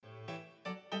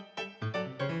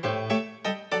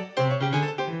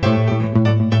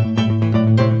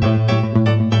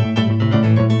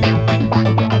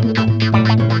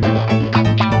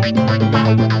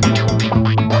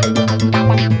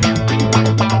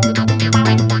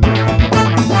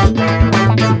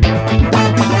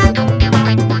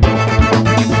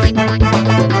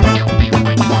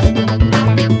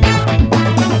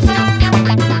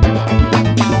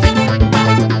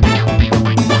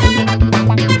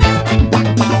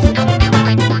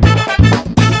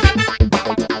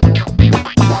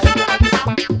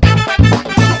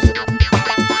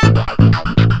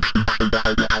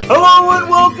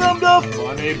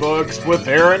with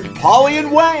Aaron, Polly,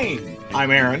 and Wayne.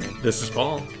 I'm Aaron. This is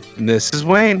Paul. And this is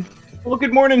Wayne. Well,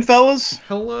 good morning, fellas.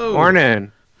 Hello.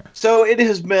 Morning. So it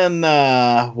has been,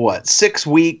 6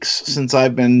 weeks since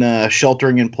I've been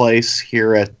sheltering in place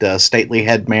here at Stately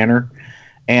Head Manor.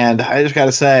 And I just got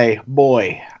to say,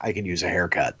 boy, I could use a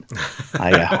haircut.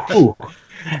 Oh,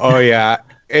 yeah.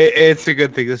 It's a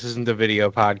good thing this isn't a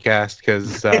video podcast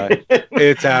because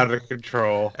it's out of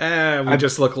control. We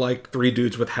just look like three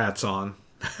dudes with hats on.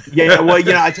 Yeah, well,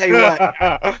 I tell you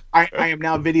what, I am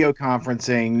now video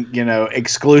conferencing,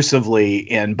 exclusively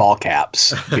in ball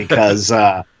caps because,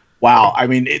 wow, I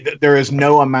mean, there is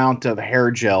no amount of hair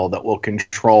gel that will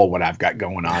control what I've got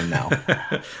going on now.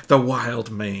 The wild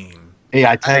mane.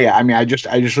 Yeah, I tell you, I mean, I just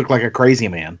look like a crazy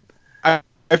man.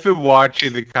 I've been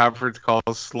watching the conference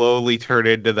calls slowly turn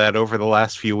into that over the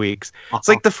last few weeks. It's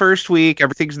like the first week,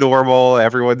 everything's normal,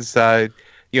 everyone's, no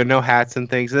hats and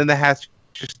things, and then the hats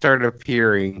just started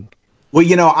appearing. Well,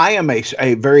 I am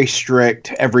a very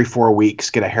strict every 4 weeks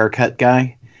get a haircut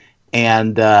guy,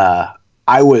 and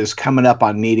I was coming up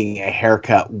on needing a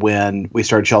haircut when we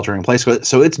started sheltering in place.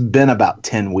 So it's been about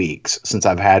 10 weeks since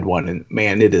I've had one, and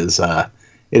man, it is a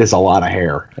lot of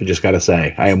hair. I just got to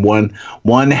say, I am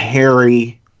one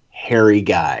hairy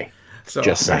guy. So,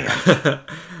 just saying.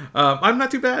 I'm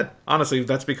not too bad, honestly.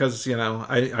 That's because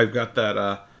I've got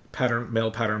that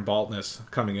male pattern baldness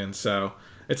coming in, so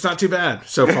it's not too bad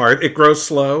so far. It grows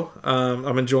slow.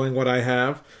 I'm enjoying what I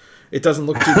have. It doesn't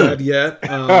look too bad yet,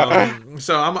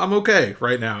 so I'm okay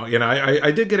right now.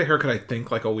 I did get a haircut, I think,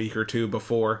 like a week or two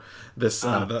before this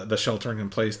the sheltering in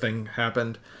place thing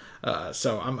happened.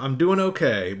 So I'm doing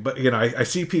okay, but I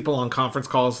see people on conference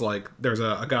calls. Like there's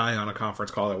a guy on a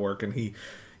conference call at work, and he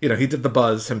did the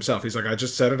buzz himself. He's like, I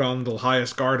just set it on the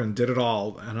highest guard and did it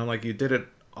all, and I'm like, you did it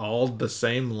all the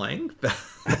same length?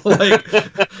 That's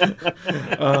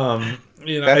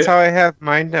how I have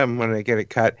mine done when I get it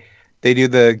cut. They do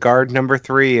the guard number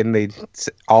 3 and they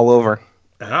all over.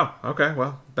 Oh, okay.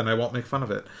 Well, then I won't make fun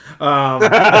of it.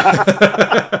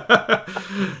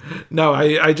 No,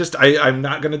 I'm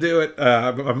not going to do it.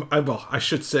 I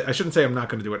shouldn't say I'm not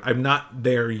going to do it. I'm not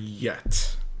there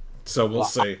yet. So we'll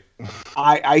see.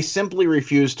 I simply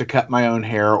refuse to cut my own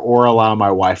hair or allow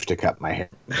my wife to cut my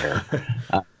hair.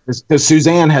 Because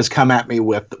Suzanne has come at me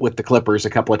with the clippers a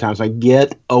couple of times. Like,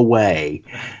 get away.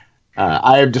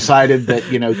 I have decided that,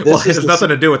 this has nothing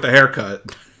to do with the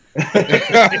haircut.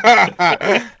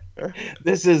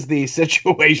 This is the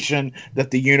situation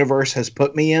that the universe has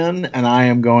put me in, and I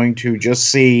am going to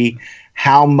just see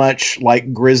how much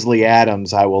like Grizzly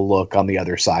Adams I will look on the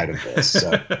other side of this.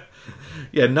 So.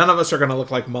 Yeah, none of us are going to look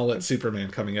like mullet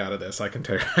Superman coming out of this. I can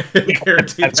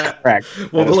guarantee that's that. Correct.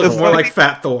 We'll look more like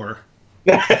Fat Thor.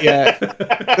 Yeah.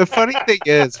 The funny thing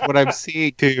is, what I'm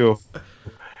seeing too,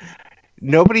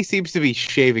 nobody seems to be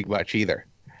shaving much either.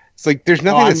 It's like there's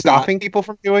nothing that's stopping people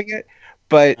from doing it,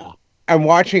 but I'm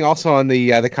watching also on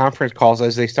the conference calls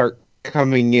as they start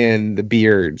coming in the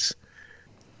beards.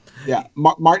 Yeah,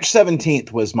 March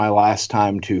 17th was my last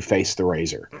time to face the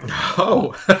razor.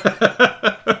 Oh,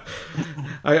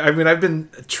 I mean, I've been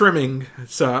trimming,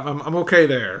 so I'm okay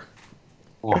there.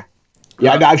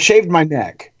 Yeah, I've shaved my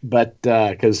neck, but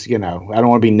because I don't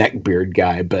want to be neck beard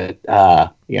guy, but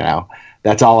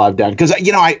that's all I've done. Because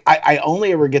I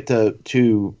only ever get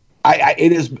to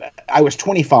I was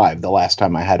 25 the last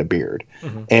time I had a beard,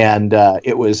 and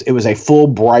it was a full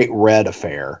bright red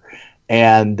affair,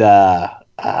 and I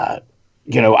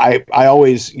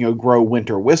always grow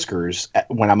winter whiskers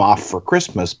when I'm off for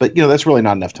Christmas, but that's really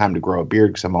not enough time to grow a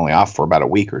beard because I'm only off for about a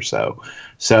week or so.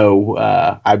 So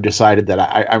I've decided that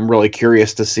I'm really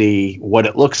curious to see what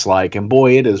it looks like, and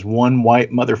boy, it is one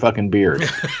white motherfucking beard.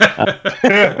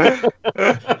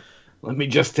 Let me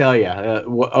just tell you,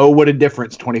 what a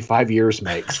difference 25 years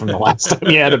makes from the last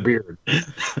time you had a beard.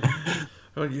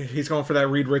 He's going for that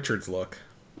Reed Richards look.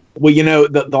 Well,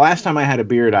 the last time I had a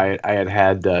beard, I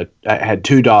had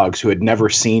 2 dogs who had never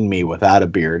seen me without a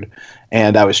beard,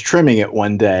 and I was trimming it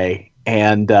one day,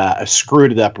 and I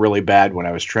screwed it up really bad when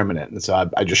I was trimming it, and so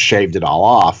I just shaved it all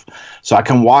off. So I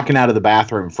come walking out of the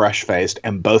bathroom fresh-faced,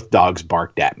 and both dogs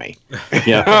barked at me.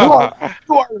 Who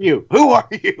are you? Who are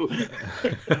you?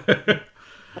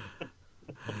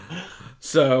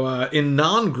 So, in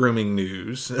non-grooming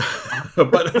news,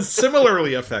 but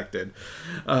similarly affected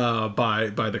by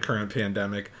the current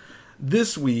pandemic,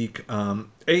 this week,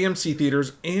 AMC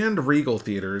Theaters and Regal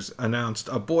Theaters announced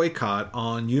a boycott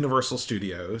on Universal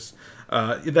Studios.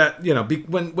 That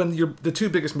when the 2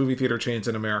 biggest movie theater chains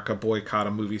in America boycott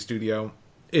a movie studio,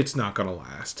 it's not going to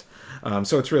last.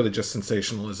 So it's really just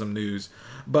sensationalism news.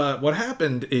 But what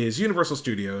happened is Universal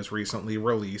Studios recently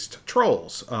released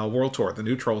Trolls World Tour, the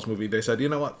new Trolls movie. They said, you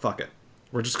know what, fuck it.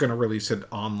 We're just going to release it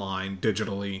online,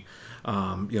 digitally.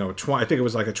 I think it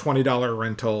was like a $20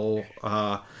 rental,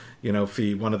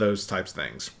 fee, one of those types of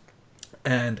things.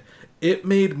 And it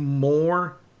made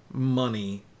more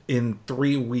money in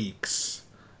 3 weeks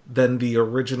than the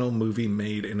original movie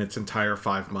made in its entire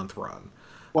 5-month run.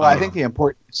 Well, I think the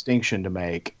important distinction to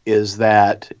make is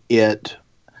that it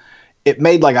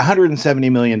made like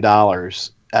 $170 million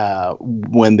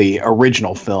when the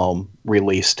original film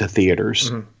released to theaters.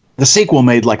 Mm-hmm. The sequel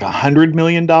made like $100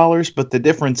 million, but the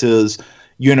difference is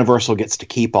Universal gets to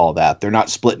keep all that. They're not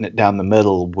splitting it down the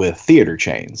middle with theater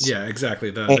chains. Yeah, exactly.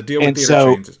 The deal with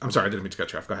theater chains. I'm sorry, I didn't mean to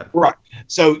cut you off. Go ahead. Right.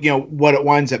 So, what it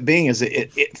winds up being is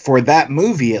it for that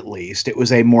movie, at least, it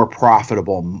was a more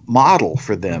profitable model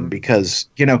for them because,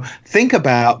 think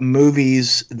about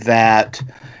movies that,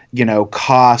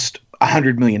 cost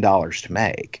 $100 million to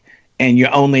make and you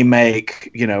only make,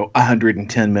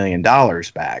 $110 million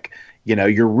back.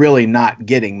 You're really not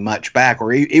getting much back.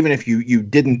 Or even if you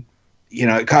didn't,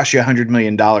 it cost you $100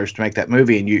 million to make that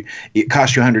movie and it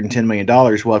cost you $110 million.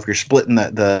 Well, if you're splitting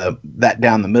that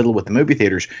down the middle with the movie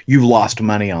theaters, you've lost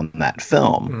money on that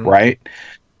film, right?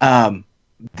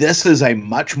 This is a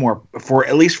much more,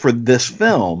 at least for this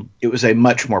film, it was a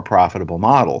much more profitable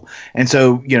model. And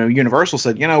so, Universal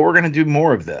said, we're going to do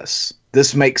more of this.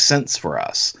 This makes sense for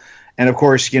us. And of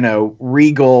course,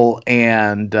 Regal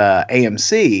and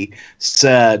AMC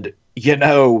said,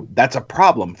 that's a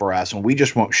problem for us, and we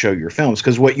just won't show your films.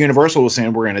 Because what Universal was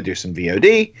saying, we're going to do some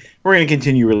VOD, we're going to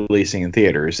continue releasing in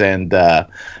theaters. And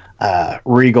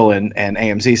Regal and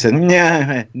AMC said,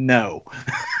 no.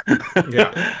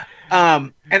 Yeah.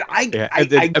 And I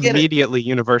get immediately it.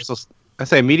 Universal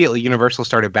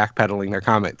started backpedaling their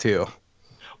comment too.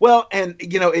 Well, and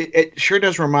it sure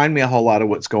does remind me a whole lot of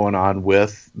what's going on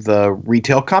with the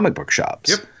retail comic book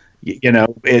shops. Yep.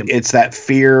 It's that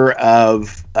fear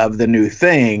of the new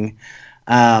thing.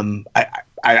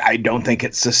 I don't think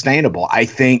it's sustainable. I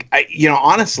think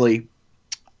honestly,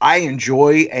 I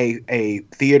enjoy a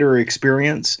theater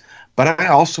experience, but I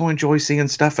also enjoy seeing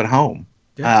stuff at home.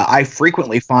 Yeah. I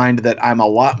frequently find that I'm a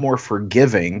lot more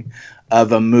forgiving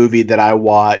of a movie that I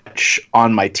watch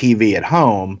on my TV at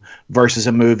home versus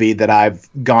a movie that I've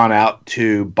gone out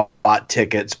to, bought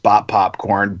tickets, bought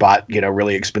popcorn, bought,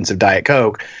 really expensive Diet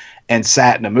Coke and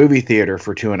sat in a movie theater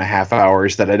for 2.5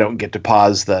 hours that I don't get to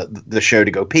pause the show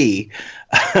to go pee.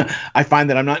 I find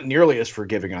that I'm not nearly as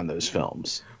forgiving on those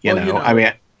films. Go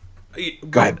ahead.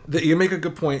 You make a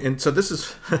good point. And so this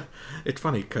is, it's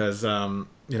funny because,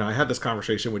 I had this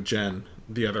conversation with Jen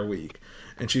the other week.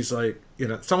 And she's like,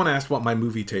 someone asked what my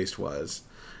movie taste was.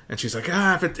 And she's like,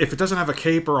 if it doesn't have a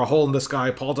cape or a hole in the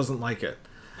sky, Paul doesn't like it.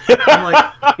 I'm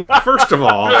like, first of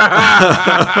all,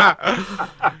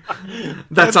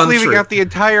 that's untrue. Leaving out the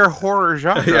entire horror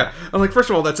genre. Yeah. I'm like, first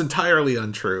of all, that's entirely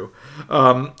untrue.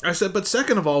 I said, but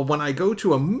second of all, when I go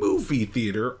to a movie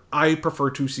theater, I prefer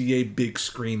to see a big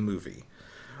screen movie.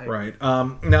 Right.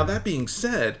 Now, that being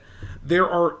said, there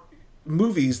are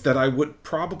movies that I would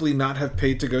probably not have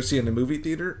paid to go see in a movie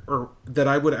theater, or that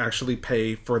I would actually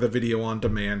pay for the video on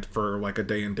demand for like a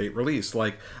day and date release.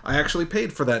 Like I actually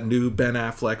paid for that new Ben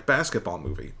Affleck basketball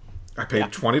movie. I paid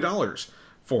 $20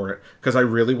 for it because I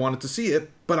really wanted to see it,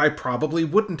 but I probably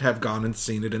wouldn't have gone and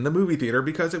seen it in the movie theater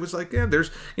because it was like,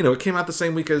 it came out the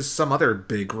same week as some other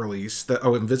big release,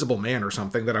 Invisible Man or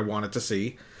something that I wanted to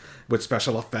see with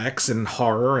special effects and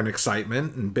horror and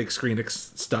excitement and big screen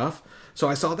stuff. So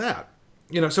I saw that,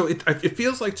 so it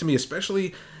feels like to me,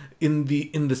 especially in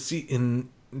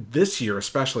this year,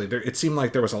 especially it seemed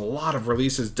like there was a lot of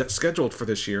releases scheduled for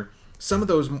this year. Some of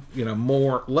those,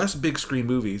 less big screen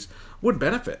movies would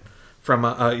benefit from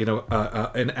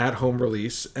an at-home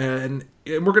release. And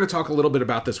we're going to talk a little bit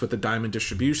about this with the Diamond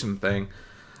Distribution thing.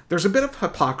 There's a bit of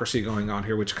hypocrisy going on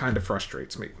here, which kind of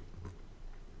frustrates me.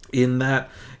 In that,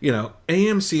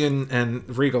 AMC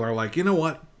and Regal are like, you know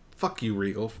what? Fuck you,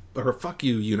 Regal, or fuck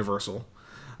you, Universal.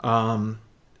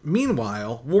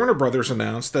 Meanwhile, Warner Brothers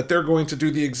announced that they're going to do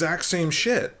the exact same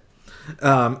shit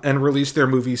and release their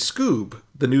movie Scoob,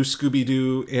 the new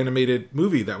Scooby-Doo animated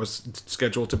movie that was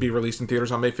scheduled to be released in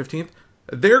theaters on May 15th.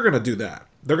 They're going to do that.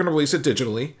 They're going to release it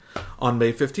digitally on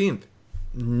May 15th.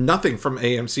 Nothing from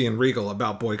AMC and Regal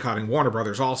about boycotting Warner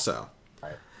Brothers also.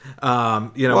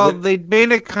 They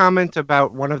made a comment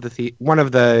about one of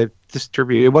the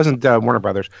distributors. It wasn't Warner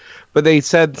Brothers, but they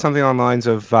said something along the lines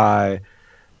of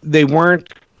they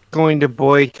weren't going to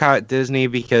boycott Disney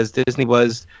because Disney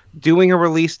was doing a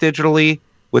release digitally,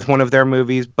 with one of their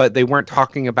movies, but they weren't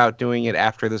talking about doing it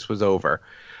after this was over.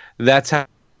 That's how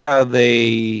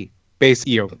they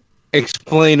basically,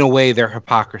 explain away their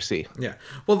hypocrisy. Yeah.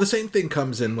 Well, the same thing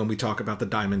comes in when we talk about the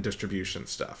Diamond Distribution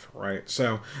stuff, right?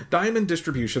 So Diamond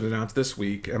Distribution announced this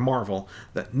week at Marvel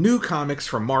that new comics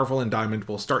from Marvel and Diamond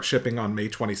will start shipping on May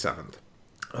 27th.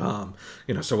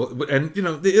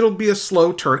 It'll be a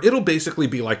slow turn. It'll basically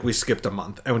be like we skipped a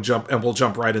month and we'll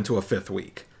jump right into a fifth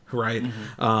week, right?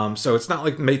 Mm-hmm. So it's not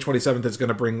like May 27th is going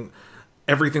to bring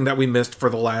everything that we missed for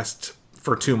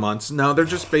 2 months. No, they're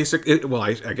just basic.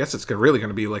 I guess it's really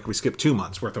going to be like we skipped 2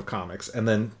 months worth of comics and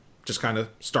then just kind of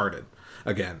started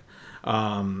again.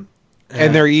 And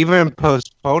they're even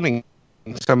postponing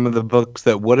some of the books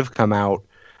that would have come out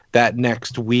that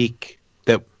next week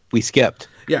that we skipped.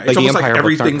 Yeah, it's almost like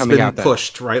everything's been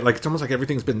pushed, right? Like it's almost like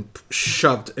everything's been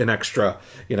shoved an extra,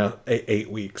 8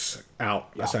 weeks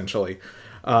out, essentially.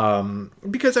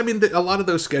 Because a lot of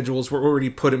those schedules were already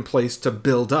put in place to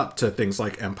build up to things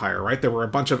like Empire, right? There were a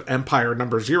bunch of Empire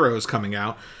number zeros coming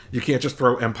out. You can't just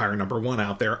throw Empire number 1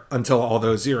 out there until all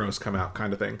those zeros come out,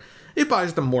 kind of thing. It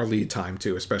buys them more lead time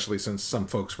too, especially since some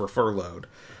folks were furloughed.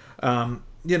 And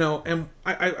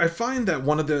I find that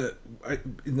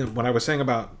when I was saying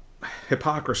about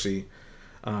hypocrisy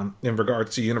in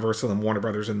regards to Universal and Warner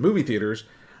Brothers and movie theaters,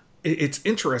 it's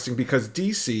interesting because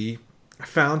DC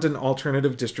found an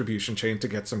alternative distribution chain to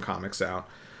get some comics out,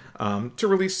 to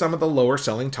release some of the lower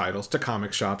selling titles to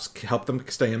comic shops, help them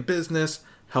stay in business,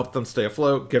 help them stay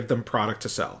afloat, give them product to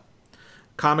sell.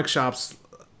 Comic shops,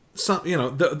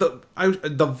 the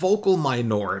vocal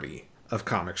minority of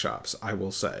comic shops, I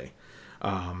will say,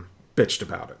 bitched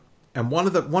about it. And one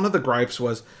of the gripes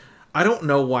was, I don't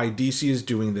know why DC is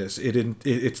doing this.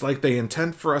 It's like they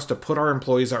intend for us to put our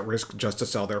employees at risk just to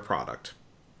sell their product.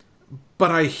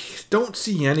 But I don't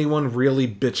see anyone really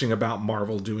bitching about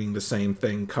Marvel doing the same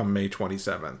thing come May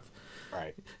 27th.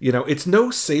 Right. It's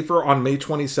no safer on May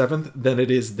 27th than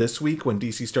it is this week when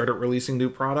DC started releasing new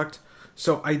product.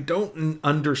 So I don't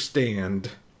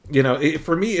understand.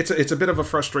 For me, it's a bit of a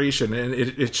frustration, and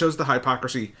it shows the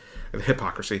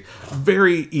hypocrisy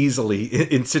very easily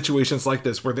in situations like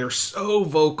this where they're so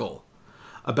vocal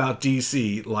about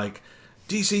DC. Like,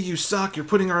 DC, you suck. You're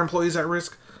putting our employees at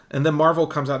risk. And then Marvel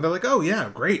comes out and they're like, oh yeah,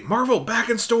 great. Marvel back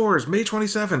in stores, May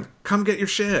 27th. Come get your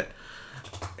shit.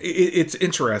 It's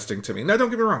interesting to me. Now, don't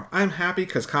get me wrong. I'm happy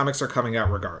because comics are coming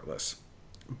out regardless.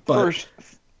 But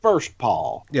First,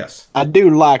 Paul. Yes. I do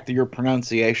like your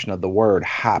pronunciation of the word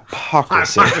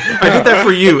hypocrisy. I did that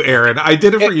for you, Aaron. I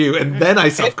did it for you, and then I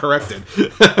self-corrected.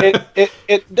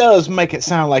 It does make it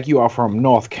sound like you are from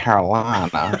North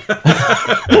Carolina.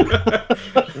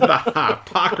 The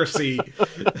hypocrisy.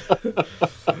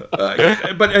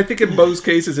 But I think in most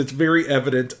cases, it's very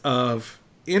evident of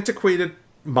antiquated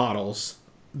models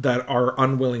that are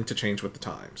unwilling to change with the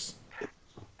times.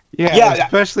 Yeah,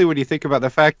 especially when you think about the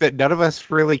fact that none of us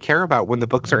really care about when the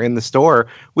books are in the store.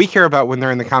 We care about when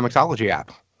they're in the Comixology app.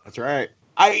 That's right.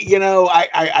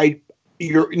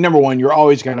 You're number one, you're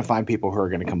always going to find people who are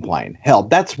going to complain. Hell,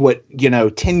 that's what,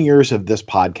 10 years of this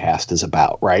podcast is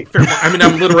about, right?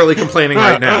 I'm literally complaining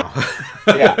right now.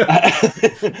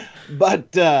 Yeah.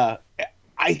 But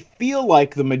I feel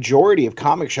like the majority of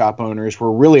comic shop owners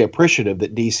were really appreciative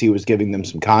that DC was giving them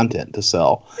some content to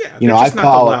sell. Yeah,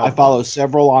 I follow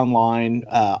several online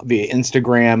via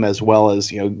Instagram, as well as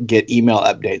get email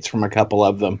updates from a couple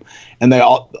of them, and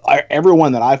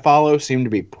everyone that I follow seemed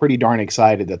to be pretty darn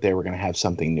excited that they were going to have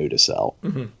something new to sell.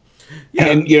 Mm-hmm. Yeah.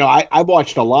 And I've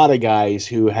watched a lot of guys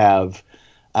who have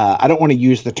I don't want to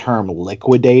use the term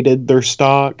liquidated their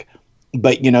stock,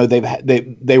 but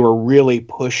they were really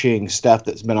pushing stuff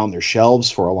that's been on their shelves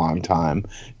for a long time,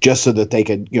 just so that they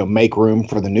could make room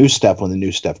for the new stuff when the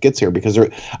new stuff gets here. Because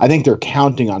I think they're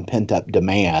counting on pent up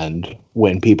demand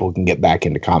when people can get back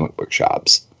into comic book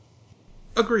shops.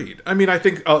 Agreed. I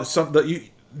think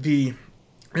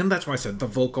and that's why I said the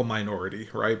vocal minority,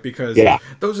 right? Because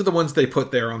those are the ones they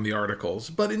put there on the articles.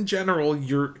 But in general,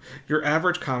 your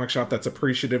average comic shop that's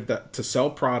appreciative to sell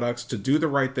products, to do the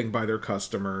right thing by their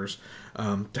customers,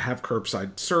 to have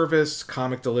curbside service,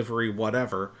 comic delivery,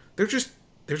 whatever. They're just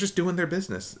doing their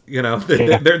business. They're not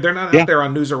out there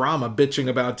on Newsarama bitching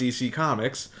about DC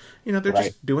Comics. They're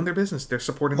just doing their business. They're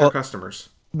supporting their customers.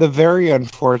 The very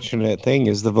unfortunate thing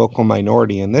is the vocal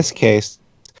minority in this case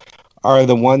are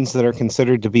the ones that are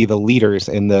considered to be the leaders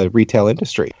in the retail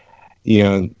industry.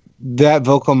 That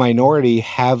vocal minority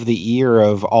have the ear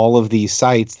of all of these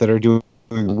sites that are doing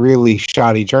really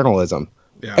shoddy journalism.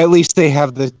 Yeah. At least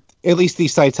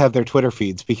these sites have their Twitter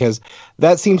feeds, because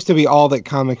that seems to be all that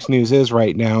comics news is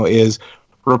right now, is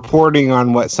reporting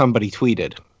on what somebody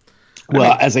tweeted.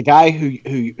 Well, as a guy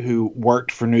who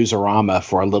worked for Newsarama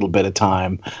for a little bit of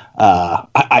time,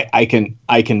 I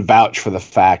can vouch for the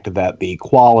fact that the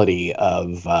quality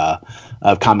of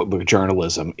comic book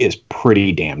journalism is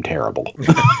pretty damn terrible.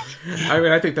 I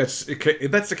mean, I think that's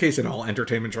the case in all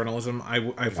entertainment journalism.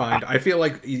 I feel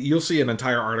like you'll see an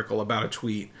entire article about a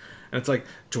tweet, and it's like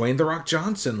Dwayne The Rock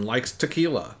Johnson likes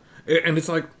tequila, and it's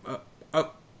like.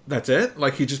 That's it?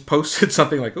 Like, he just posted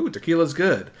something like, ooh, tequila's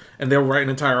good. And they'll write an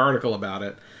entire article about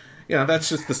it. You know, that's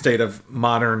just the state of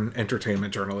modern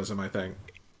entertainment journalism, I think.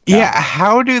 Yeah,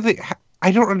 how do they...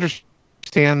 I don't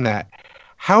understand that.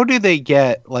 How do they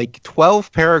get, like,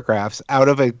 12 paragraphs out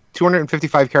of a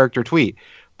 255-character tweet?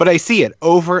 But I see it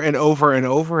over and over and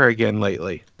over again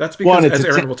lately. That's because, as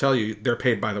Aaron will tell you, they're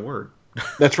paid by the word.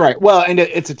 That's right. Well, and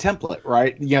it's a template,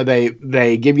 right? You know,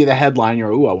 they give you the headline.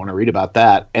 You're, ooh, I want to read about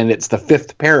that, and it's the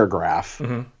fifth paragraph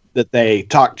that they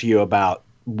talk to you about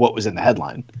what was in the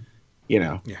headline. You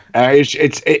know,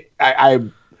 it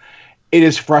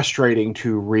is frustrating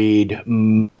to read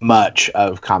much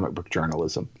of comic book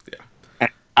journalism. Yeah,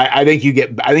 I think you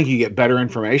get better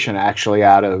information actually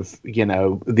out of, you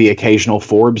know, the occasional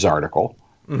Forbes article.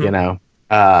 You know,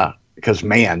 because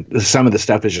man, some of the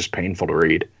stuff is just painful to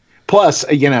read. Plus,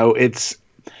 you know,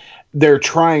 they're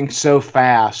trying so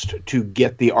fast to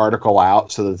get the article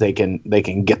out so that they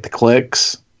can get the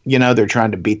clicks. You know, they're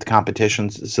trying to beat the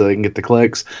competitions so they can get the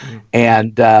clicks,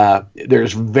 and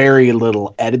there's very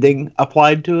little editing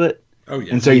applied to it. Oh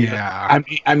yeah, and so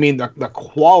I mean the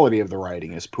quality of the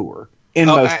writing is poor in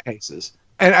most cases.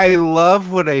 And I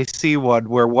love when I see one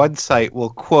where one site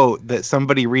will quote that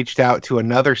somebody reached out to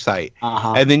another site,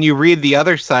 and then you read the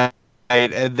other site.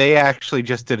 And they actually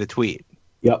just did a tweet.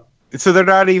 Yep. So they're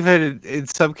not even, in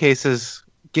some cases,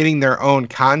 getting their own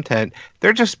content.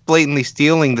 They're just blatantly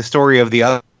stealing the story of the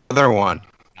other one.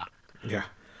 Yeah.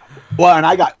 Well, and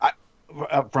I got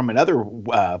from another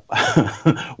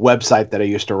website that I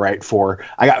used to write for.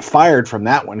 I got fired from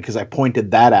that one because I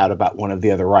pointed that out about one of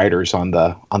the other writers on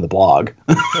the blog.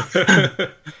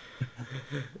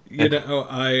 You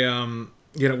know,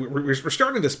 you know, we're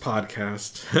starting this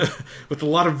podcast with a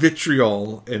lot of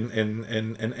vitriol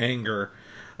and anger.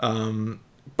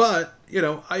 But, you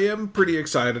know, I am pretty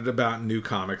excited about new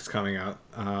comics coming out.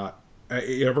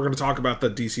 You know, we're going to talk about the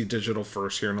DC Digital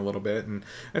first here in a little bit and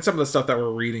some of the stuff that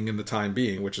we're reading in the time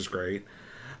being, which is great.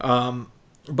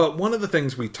 But one of the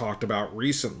things we talked about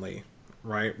recently,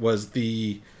 right, was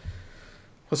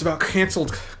about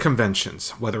canceled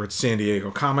conventions, whether it's San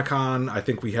Diego Comic-Con. I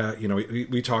think we had, you know,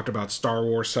 we talked about Star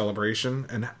Wars Celebration,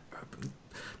 and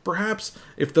perhaps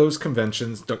if those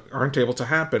conventions aren't able to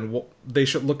happen, well, they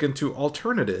should look into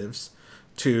alternatives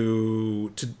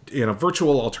to you know,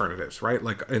 virtual alternatives, right?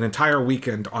 Like an entire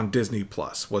weekend on Disney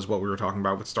Plus was what we were talking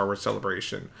about with Star Wars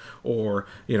Celebration, or,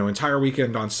 you know, entire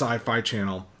weekend on Sci-Fi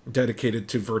Channel dedicated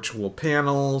to virtual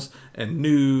panels and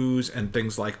news and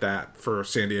things like that for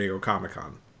San Diego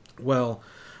Comic-Con. Well,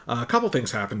 a couple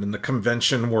things happened in the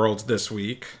convention world this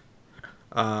week.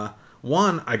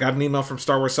 One, I got an email from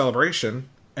Star Wars Celebration,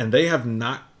 and they have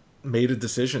not made a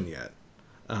decision yet,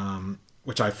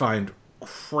 which I find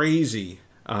crazy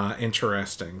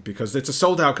interesting because it's a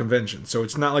sold-out convention, so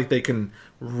it's not like they can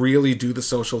really do the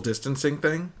social distancing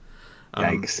thing.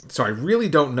 Yikes. So I really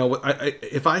don't know what.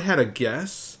 If I had a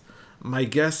guess, my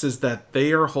guess is that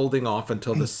they are holding off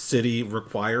until the city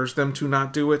requires them to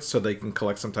not do it, so they can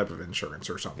collect some type of insurance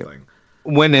or something.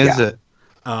 When is it?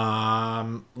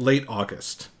 Late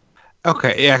August.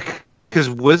 Okay, yeah, because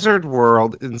Wizard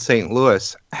World in St.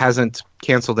 Louis hasn't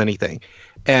canceled anything,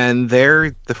 and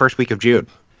they're the first week of June.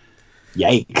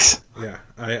 Yikes. Yeah,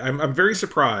 I'm very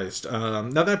surprised.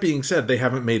 Now, that being said, they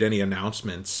haven't made any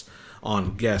announcements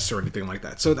on guests or anything like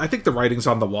that. So I think the writing's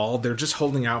on the wall. They're just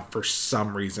holding out for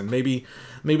some reason. Maybe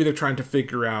they're trying to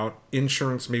figure out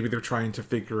insurance. Maybe they're trying to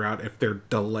figure out if they're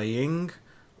delaying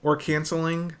or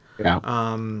canceling. Yeah.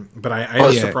 But I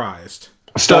am surprised.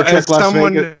 Star Trek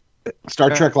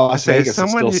Las Vegas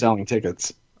is still selling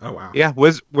tickets. Oh, wow. Yeah,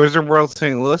 Wizard World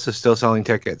St. Louis is still selling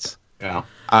tickets. Yeah.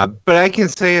 But I can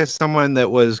say, as someone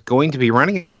that was going to be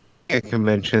running a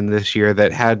convention this year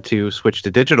that had to switch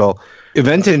to digital,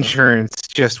 event insurance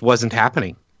just wasn't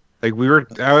happening. Like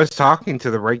I was talking to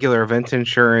the regular event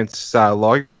insurance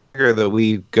lawyer that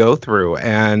we go through,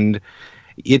 and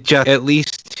it just, at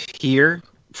least here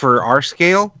for our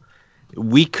scale,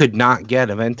 we could not get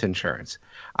event insurance.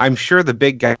 I'm sure the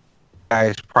big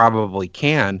guys probably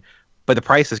can, but the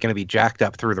price is going to be jacked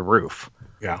up through the roof.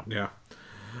 Yeah. Yeah.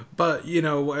 But, you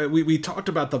know, we talked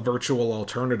about the virtual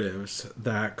alternatives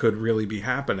that could really be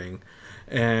happening.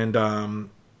 And,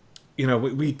 you know,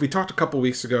 we talked a couple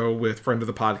weeks ago with friend of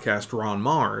the podcast, Ron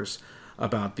Mars,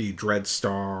 about the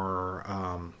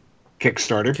Dreadstar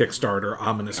Kickstarter,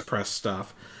 ominous press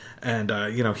stuff. And,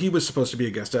 he was supposed to be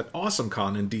a guest at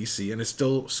AwesomeCon in DC and is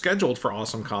still scheduled for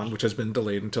AwesomeCon, which has been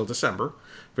delayed until December.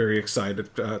 Very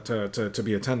excited to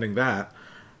be attending that.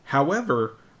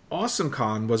 However,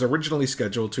 AwesomeCon was originally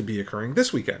scheduled to be occurring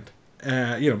this weekend,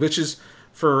 which is,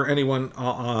 for anyone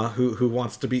who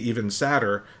wants to be even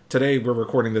sadder, today we're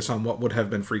recording this on what would have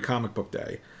been Free Comic Book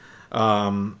Day.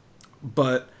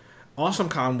 But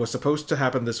AwesomeCon was supposed to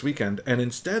happen this weekend, and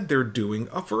instead they're doing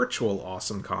a virtual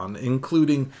AwesomeCon,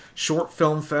 including short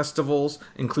film festivals,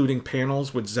 including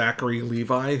panels with Zachary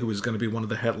Levi, who is going to be one of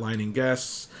the headlining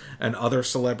guests, and other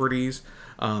celebrities.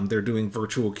 They're doing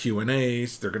virtual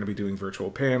Q&As. They're going to be doing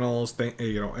virtual panels,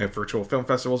 at virtual film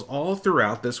festivals all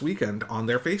throughout this weekend on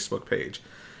their Facebook page,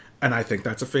 and I think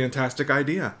that's a fantastic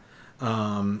idea.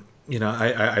 We've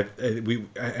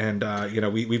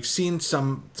seen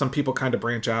some people kind of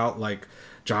branch out, like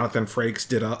Jonathan Frakes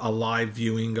did a live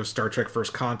viewing of Star Trek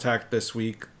First Contact this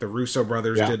week. The Russo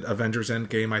brothers did Avengers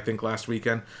Endgame, I think, last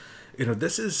weekend.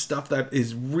 This is stuff that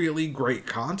is really great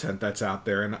content that's out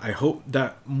there, and I hope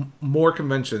that more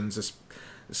conventions,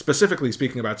 specifically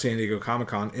speaking about San Diego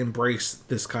Comic-Con, embrace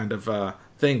this kind of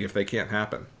thing if they can't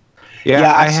happen.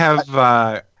 Yeah, I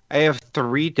have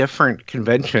 3 different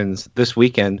conventions this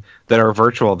weekend that are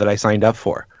virtual that I signed up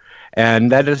for.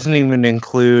 And that doesn't even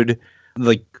include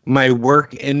like my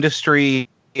work industry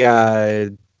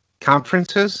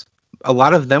conferences. A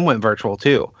lot of them went virtual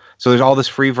too. So there's all this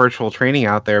free virtual training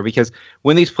out there, because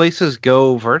when these places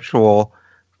go virtual,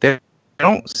 they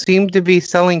don't seem to be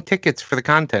selling tickets for the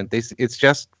content. It's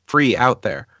just free out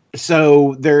there.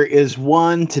 So there is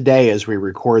one today as we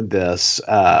record this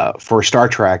for Star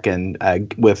Trek, and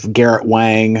with Garrett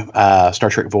Wang,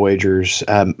 Star Trek Voyagers,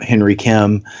 Henry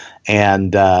Kim,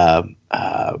 and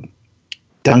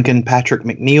Duncan Patrick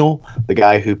McNeil, the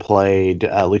guy who played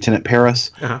Lieutenant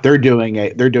Paris. Uh-huh. They're doing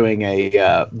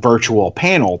a virtual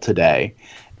panel today,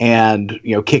 and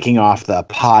kicking off the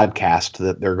podcast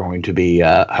that they're going to be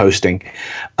hosting.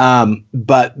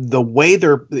 But the way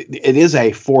it is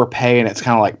a for pay, and it's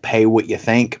kind of like pay what you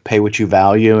think, pay what you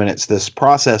value, and it's this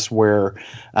process where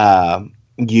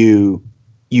you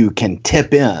can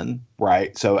tip in.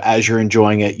 Right. So as you're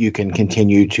enjoying it, you can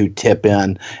continue to tip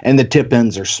in, and the tip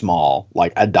ins are small,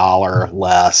 like $1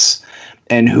 less.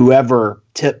 And whoever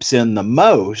tips in the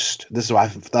most, this is why I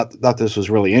thought this was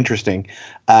really interesting,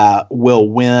 will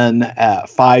win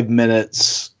 5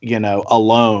 minutes,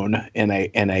 alone in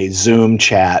a Zoom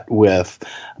chat with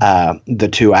the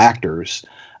 2 actors,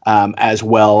 as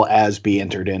well as be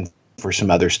entered in for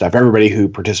some other stuff. Everybody who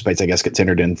participates, I guess, gets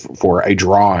entered in for a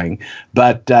drawing.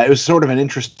 But it was sort of an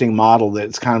interesting model that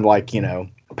it's kind of like,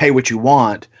 pay what you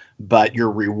want, but you're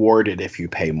rewarded if you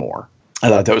pay more. I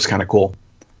thought that was kind of cool,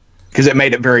 because it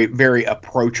made it very, very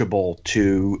approachable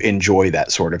to enjoy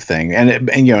that sort of thing. And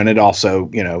it also,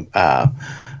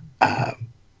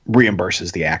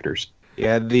 reimburses the actors.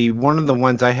 Yeah, one of the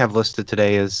ones I have listed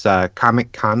today is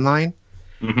Comic Conline.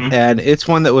 Mm-hmm. And it's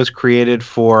one that was created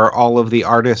for all of the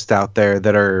artists out there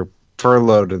that are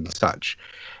furloughed and such.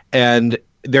 And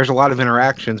there's a lot of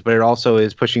interactions, but it also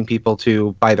is pushing people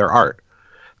to buy their art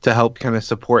to help kind of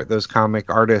support those comic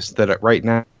artists that right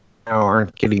now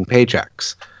aren't getting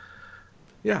paychecks.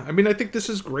 Yeah, I mean, I think this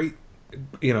is great,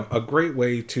 a great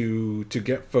way to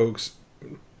get folks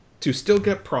to still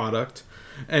get product.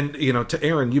 And, to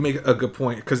Aaron, you make a good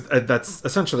point, because that's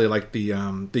essentially like the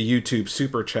YouTube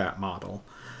super chat model.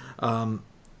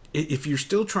 If you're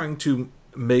still trying to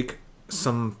make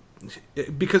some,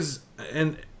 because,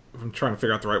 and I'm trying to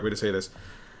figure out the right way to say this,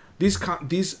 these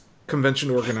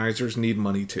convention organizers need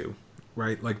money too,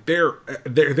 right? Like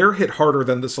they're hit harder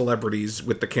than the celebrities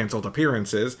with the canceled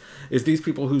appearances, is these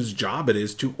people whose job it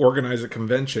is to organize a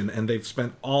convention, and they've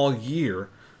spent all year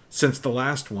since the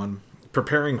last one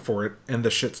preparing for it, and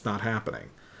the shit's not happening.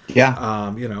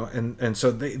 Yeah. And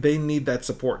so they need that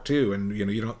support too, and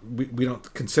we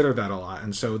don't consider that a lot,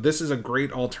 and so this is a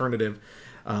great alternative,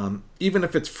 even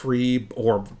if it's free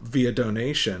or via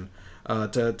donation,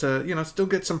 to still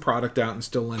get some product out and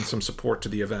still lend some support to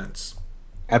the events.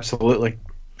 Absolutely.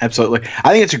 I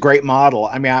think it's a great model.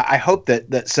 I mean, I hope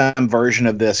that some version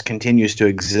of this continues to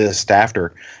exist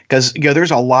after, because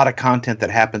there's a lot of content that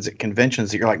happens at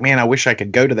conventions that you're like, man, I wish I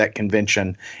could go to that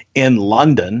convention in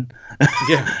London.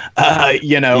 Yeah.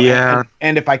 Yeah.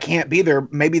 And if I can't be there,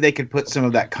 maybe they could put some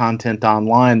of that content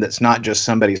online that's not just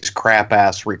somebody's crap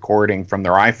ass recording from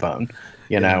their iPhone.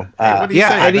 What do you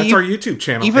say? That's our YouTube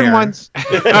channel. Even ones.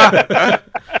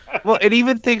 Well, and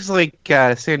even things like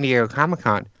San Diego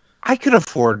Comic-Con, I could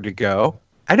afford to go.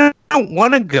 I don't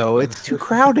want to go. It's too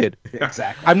crowded.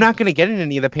 Exactly. I'm not going to get in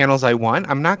any of the panels I want.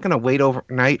 I'm not going to wait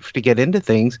overnight to get into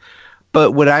things.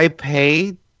 But would I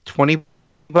pay $20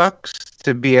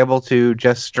 to be able to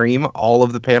just stream all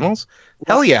of the panels?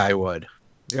 Hell yeah, I would.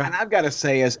 Yeah. And I've got to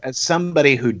say, as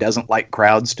somebody who doesn't like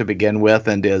crowds to begin with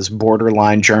and is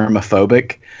borderline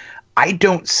germophobic, I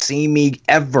don't see me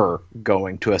ever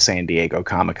going to a San Diego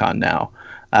Comic-Con now.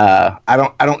 I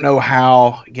don't know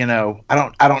how,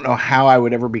 I don't know how I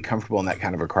would ever be comfortable in that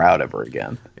kind of a crowd ever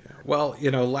again. Yeah. Well,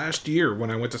 last year when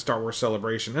I went to Star Wars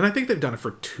Celebration, and I think they've done it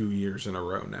for 2 years in a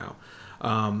row now,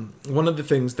 one of the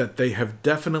things that they have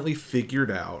definitely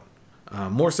figured out,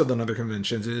 more so than other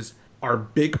conventions, is our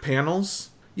big panels.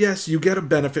 Yes, you get a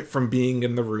benefit from being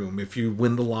in the room. If you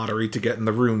win the lottery to get in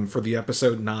the room for the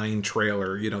episode 9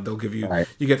 trailer, they'll give you,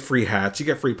 you get free hats, you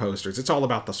get free posters. It's all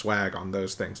about the swag on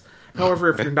those things. However,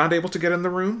 if you're not able to get in the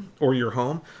room or you're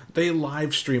home, they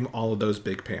live stream all of those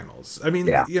big panels. I mean,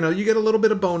 you get a little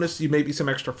bit of bonus, you maybe some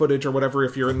extra footage or whatever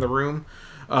if you're in the room.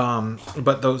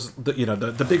 But those,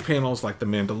 the big panels like The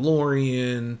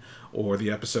Mandalorian or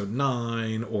the episode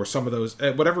 9 or some of those,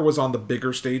 whatever was on the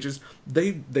bigger stages,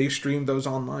 they streamed those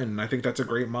online, and I think that's a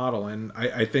great model. And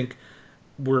I think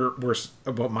what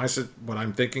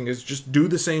I'm thinking is just do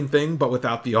the same thing but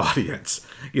without the audience,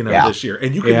 this year,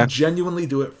 and you can genuinely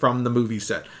do it from the movie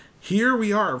set. Here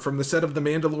we are from the set of The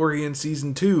Mandalorian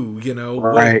season 2,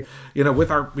 with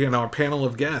our panel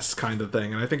of guests kind of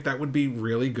thing, and I think that would be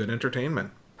really good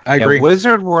entertainment. I agree.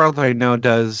 Wizard World, I know,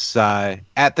 does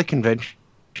at the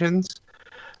conventions,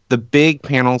 the big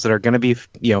panels that are going to be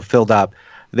filled up.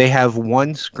 They have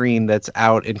one screen that's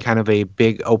out in kind of a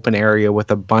big open area with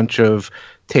a bunch of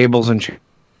tables and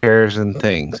chairs and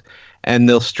things, and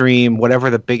they'll stream whatever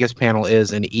the biggest panel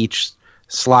is in each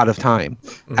slot of time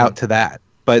out to that.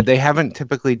 But they haven't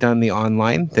typically done the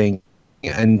online thing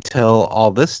until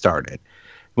all this started.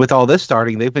 With all this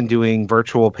starting, they've been doing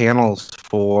virtual panels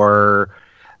for,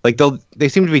 they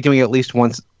seem to be doing it at least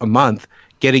once a month,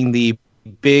 getting the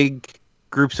big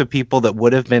groups of people that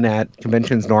would have been at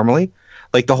conventions normally,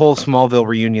 like the whole Smallville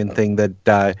reunion thing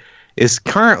that is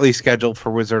currently scheduled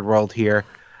for Wizard World here.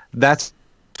 That's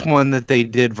one that they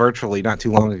did virtually not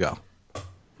too long ago.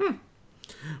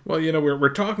 Well, we're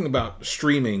talking about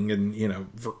streaming and,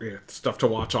 stuff to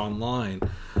watch online.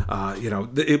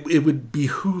 It would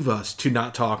behoove us to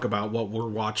not talk about what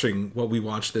we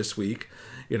watched this week,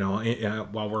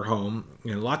 while we're home.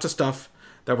 Lots of stuff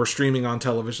that we're streaming on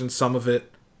television. Some of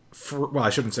it, I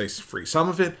shouldn't say free. Some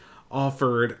of it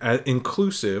offered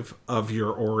inclusive of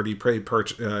your already paid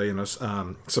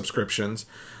subscriptions.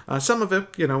 Some of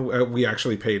it, we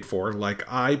actually paid for. Like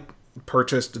I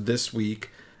purchased this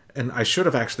week, and I should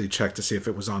have actually checked to see if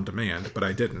it was on demand, but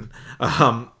I didn't.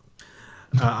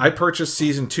 I purchased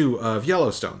season 2 of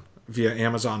Yellowstone via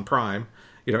Amazon Prime.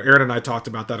 Aaron and I talked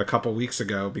about that a couple weeks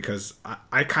ago because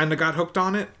I kind of got hooked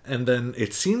on it, and then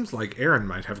it seems like Aaron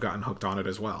might have gotten hooked on it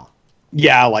as well.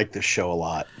 Yeah, I like this show a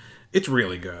lot. It's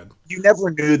really good. You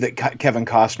never knew that Kevin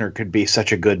Costner could be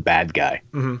such a good bad guy.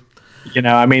 Mm-hmm.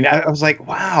 I was like,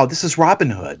 wow, this is Robin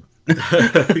Hood.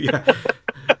 Yeah.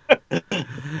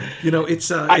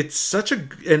 It's such a,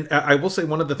 and I will say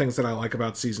one of the things that I like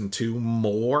about season 2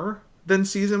 more than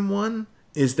season 1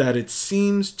 is that it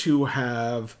seems to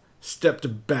have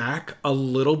stepped back a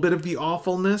little bit of the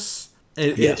awfulness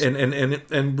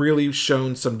and really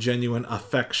shown some genuine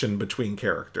affection between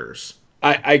characters.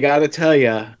 I gotta tell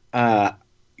you,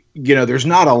 there's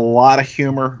not a lot of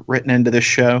humor written into this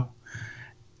show.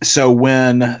 So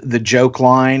when the joke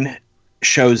line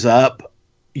shows up,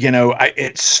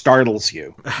 it startles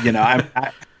you.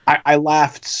 I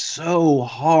laughed so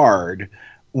hard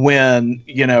when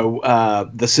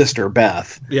the sister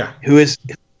Beth, who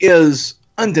is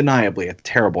undeniably a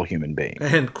terrible human being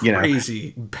and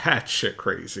crazy, batshit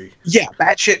crazy. Yeah,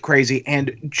 batshit crazy,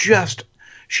 and just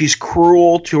she's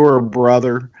cruel to her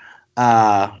brother.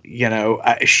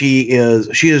 She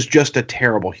is just a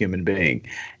terrible human being,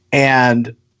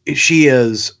 and she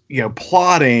is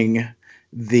plotting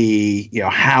the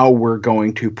how we're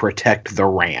going to protect the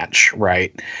ranch,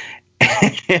 right?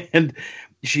 And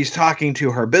she's talking to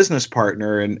her business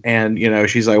partner, and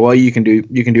she's like, well, you can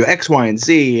do X, Y, and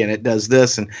Z, and it does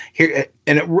this, and here,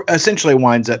 and it essentially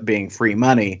winds up being free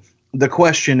money. The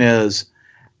question is,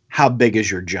 how big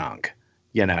is your junk?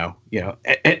 And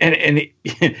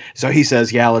so he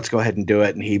says, yeah, let's go ahead and do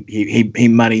it. And he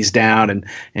moneys down,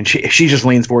 and she just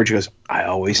leans forward. She goes, I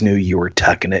always knew you were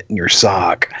tucking it in your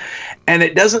sock. And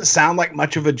it doesn't sound like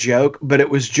much of a joke, but it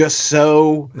was just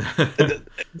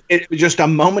it was just a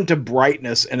moment of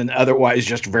brightness in an otherwise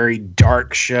just very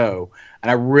dark show.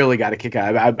 and I really got a kick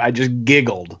out of it. I just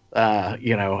giggled,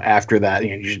 after that.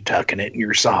 You're just tucking it in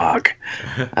your sock.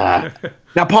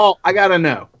 Now, Paul, I gotta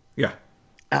know. Yeah.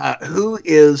 Who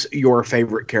is your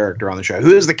favorite character on the show?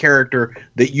 Who is the character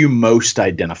that you most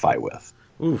identify with?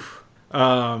 Oof.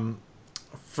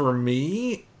 For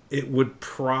me, it would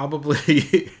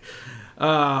probably,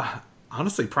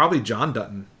 honestly, probably John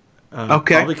Dutton.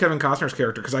 Okay. Probably Kevin Costner's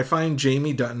character, because I find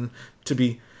Jamie Dutton to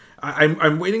be.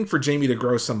 I'm waiting for Jamie to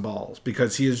grow some balls,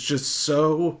 because he is just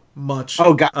so much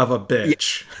of a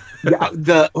bitch.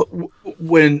 Yeah,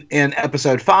 when in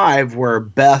episode 5, where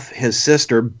Beth, his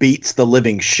sister, beats the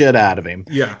living shit out of him,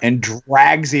 and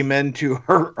drags him into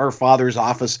her father's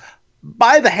office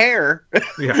by the hair.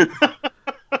 Yeah.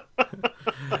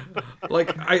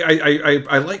 Like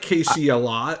I like Casey a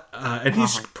lot, and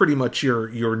he's pretty much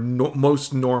your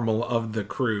most normal of the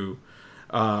crew,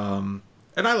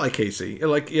 and I like Casey,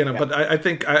 but I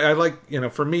think I like,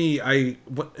 for me, and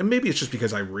maybe it's just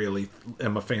because I really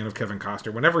am a fan of Kevin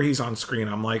Costner. Whenever he's on screen,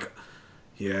 I'm like,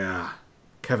 yeah,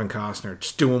 Kevin Costner,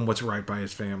 just doing what's right by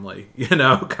his family,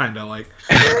 kind of like.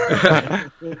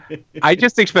 I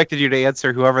just expected you to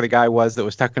answer whoever the guy was that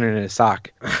was tucking it in his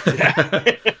sock.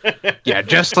 Yeah,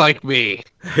 just like me.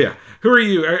 Yeah. Who are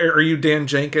you? Are you Dan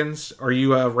Jenkins? Are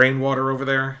you Rainwater over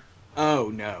there?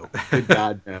 Oh, no. Good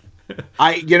God, no.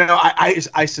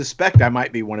 I suspect I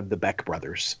might be one of the Beck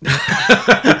brothers.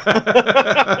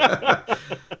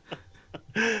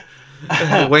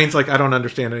 Wayne's like, I don't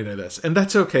understand any of this, and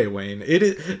that's okay, Wayne. It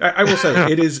is. I will say,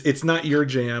 it's not your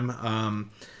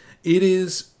jam. It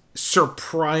is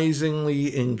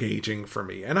surprisingly engaging for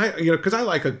me, and because I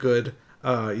like a good.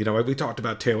 We talked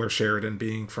about Taylor Sheridan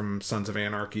being from Sons of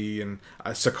Anarchy and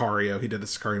Sicario. He did the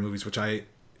Sicario movies, which I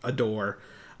adore.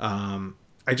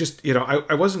 I just,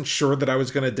 I wasn't sure that I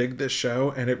was going to dig this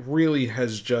show, and it really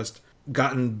has just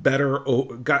gotten better.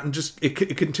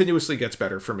 It continuously gets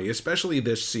better for me, especially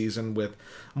this season with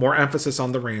more emphasis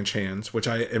on the ranch hands, which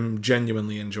I am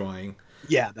genuinely enjoying.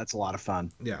 Yeah, that's a lot of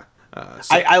fun. Yeah.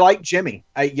 I like Jimmy.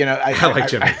 I like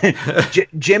Jimmy.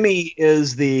 Jimmy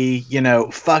is the,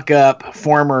 fuck up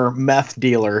former meth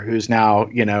dealer who's now,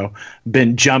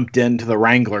 been jumped into the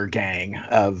Wrangler gang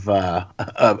of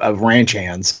ranch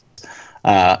hands.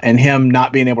 And him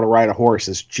not being able to ride a horse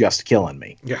is just killing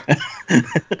me. Yeah.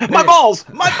 My balls!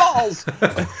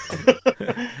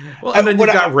 Well, and then you've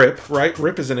got Rip, right?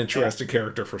 Rip is an interesting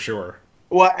character for sure.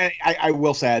 Well, I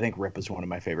will say I think Rip is one of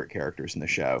my favorite characters in the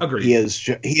show. Agreed.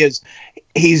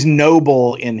 He's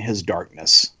noble in his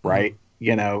darkness, right?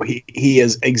 Mm-hmm. He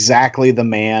is exactly the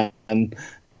man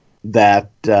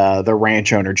that the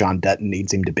ranch owner John Dutton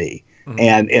needs him to be, mm-hmm.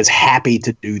 and is happy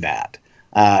to do that.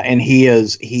 And he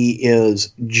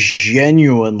is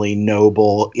genuinely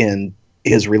noble in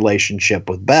his relationship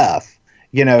with Beth,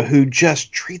 who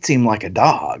just treats him like a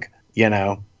dog,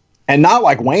 and not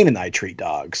like Wayne and I treat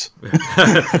dogs.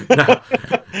 No.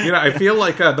 I feel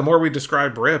like the more we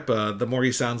describe Rip, the more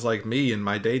he sounds like me in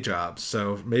my day job.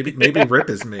 So maybe Rip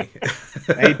is me.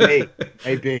 Maybe.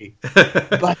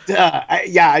 But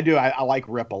I do. I like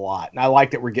Rip a lot, and I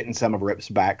like that we're getting some of Rip's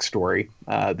backstory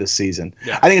this season.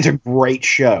 Yeah. I think it's a great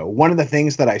show. One of the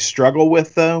things that I struggle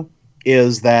with, though,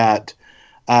 is that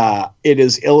it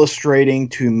is illustrating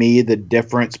to me the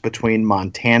difference between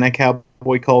Montana cowboy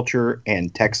culture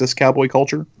and Texas cowboy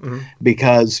culture, mm-hmm.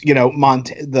 because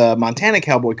the Montana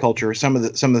cowboy culture, some of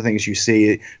the things you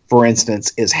see, for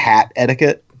instance, is hat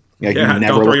etiquette. You never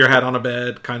don't throw your hat on a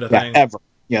bed, kind of thing. Ever.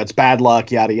 It's bad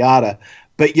luck, yada yada.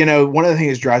 But one of the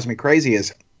things that drives me crazy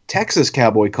is Texas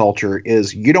cowboy culture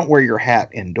is you don't wear your hat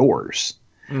indoors.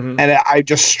 Mm-hmm. And I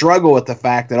just struggle with the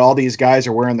fact that all these guys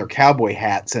are wearing their cowboy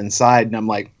hats inside, and I'm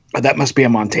like, oh, that must be a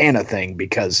Montana thing,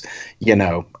 because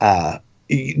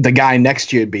the guy next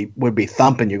to you would be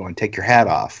thumping you going, take your hat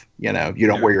off. You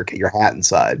don't wear your hat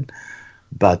inside.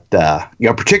 But,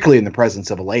 particularly in the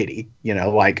presence of a lady,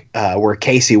 where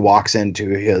Casey walks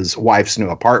into his wife's new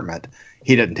apartment,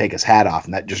 he didn't take his hat off,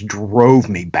 and that just drove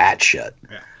me batshit.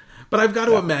 Yeah. But I've got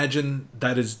to imagine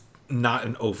that is not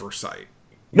an oversight.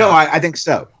 No, I think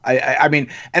so. I mean,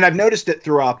 and I've noticed it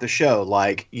throughout the show.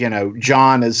 Like,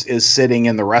 John is sitting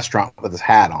in the restaurant with his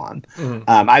hat on. Mm-hmm.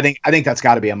 I think that's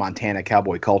got to be a Montana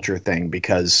cowboy culture thing,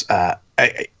 because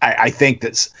I think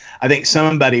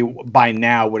somebody by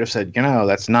now would have said,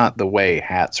 that's not the way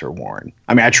hats are worn.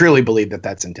 I mean, I truly believe that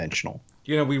that's intentional.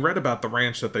 We read about the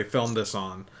ranch that they filmed this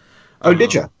on. Oh,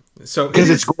 did you? So because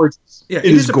it's gorgeous. Yeah, it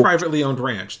is a privately owned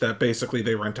ranch that basically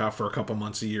they rent out for a couple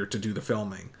months a year to do the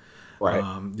filming. Right.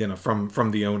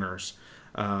 From the owners.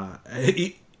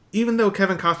 Even though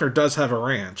Kevin Costner does have a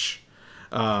ranch,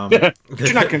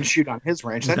 You're not going to shoot on his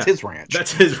ranch. That's his ranch.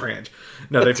 That's his ranch.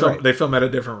 No, That's right. they film at a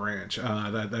different ranch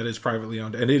that is privately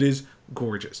owned, and it is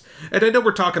gorgeous. And I know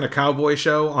we're talking a cowboy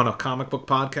show on a comic book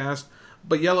podcast,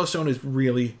 but Yellowstone is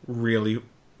really, really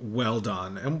well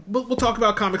done. And we'll talk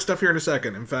about comic stuff here in a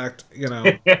second. In fact,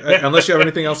 unless you have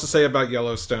anything else to say about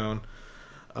Yellowstone.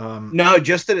 No,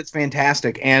 just that it's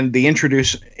fantastic, and the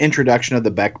introduction of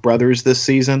the Beck brothers this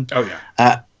season. Oh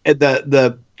yeah.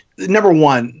 The number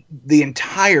one, the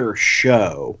entire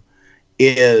show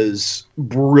is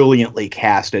brilliantly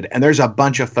casted, and there's a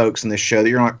bunch of folks in this show that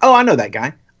you're like, oh, I know that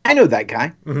guy. I know that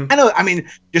guy. Mm-hmm. I mean,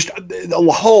 just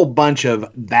a whole bunch of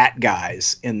that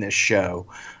guys in this show.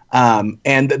 And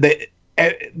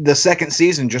the second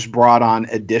season just brought on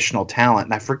additional talent,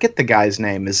 and I forget the guy's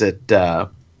name. Is it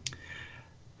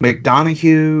McDonough?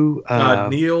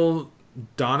 Neil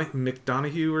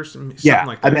McDonough or something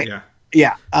like that. I think,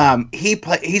 yeah.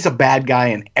 He's a bad guy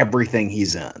in everything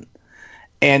he's in.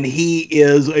 And he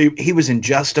was in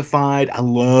Justified. I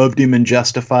loved him in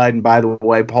Justified. And by the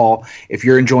way, Paul, if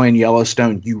you're enjoying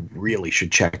Yellowstone, you really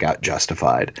should check out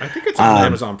Justified. I think it's on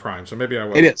Amazon Prime, so maybe I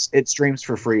will. It is. It streams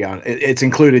for free it's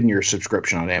included in your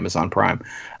subscription on Amazon Prime.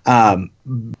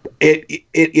 It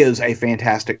is a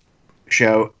fantastic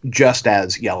show, just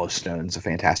as Yellowstone's a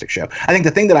fantastic show. I think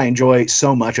the thing that I enjoy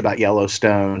so much about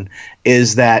Yellowstone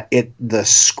is that the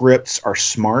scripts are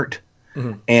smart.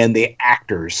 Mm-hmm. And the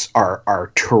actors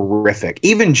are terrific.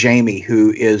 Even Jamie,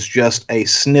 who is just a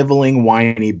sniveling,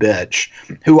 whiny bitch,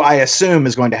 who I assume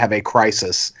is going to have a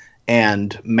crisis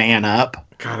and man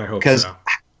up. God, I hope so. Because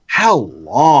how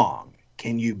long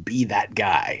can you be that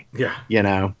guy? Yeah.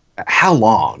 How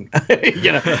long?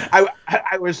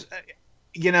 I was,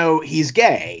 he's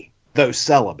gay, though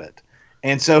celibate.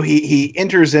 And so he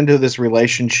enters into this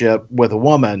relationship with a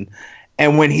woman.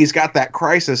 And when he's got that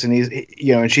crisis and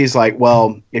and she's like,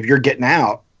 well, if you're getting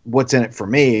out, what's in it for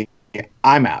me?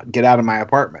 I'm out. Get out of my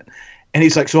apartment. And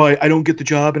he's like, so I don't get the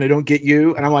job and I don't get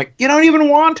you. And I'm like, you don't even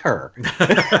want her.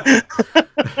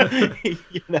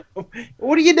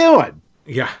 What are you doing?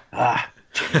 Yeah.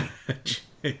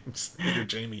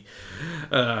 Jamie.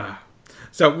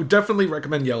 So we definitely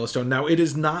recommend Yellowstone. Now, it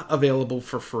is not available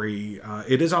for free.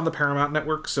 It is on the Paramount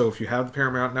Network, so if you have the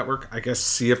Paramount Network, I guess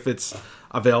see if it's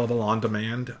available on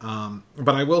demand.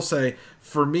 But I will say,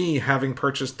 for me, having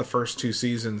purchased the first 2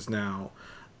 seasons now,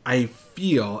 I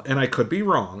feel, and I could be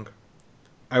wrong,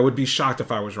 I would be shocked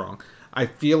if I was wrong, I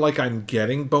feel like I'm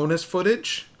getting bonus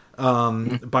footage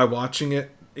by watching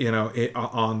it,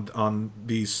 on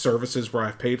these services where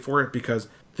I've paid for it, because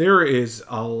there are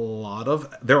a lot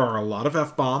of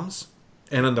F-bombs,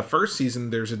 and in the first season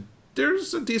there's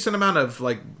a decent amount of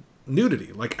like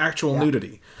nudity, like actual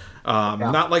nudity.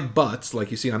 Not like butts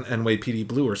like you see on NYPD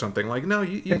Blue or something. Like, no,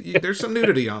 you there's some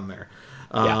nudity on there.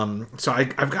 So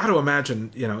I've got to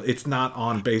imagine, it's not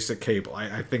on basic cable.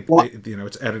 I think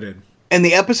it's edited. And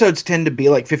the episodes tend to be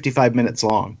like 55 minutes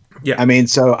long. Yeah. I mean,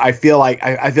 so I feel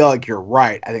like you're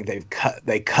right. I think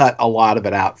they cut a lot of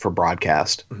it out for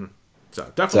broadcast. Mm-hmm. So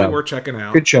definitely worth checking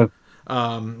out. Good show.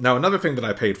 Now, another thing that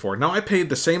I paid for. Now, I paid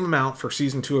the same amount for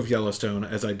season 2 of Yellowstone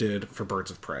as I did for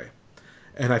Birds of Prey,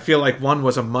 and I feel like one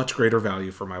was a much greater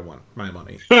value for my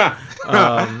money.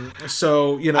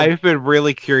 So I've been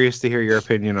really curious to hear your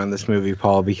opinion on this movie,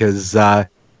 Paul, because the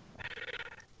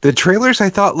trailers I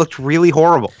thought looked really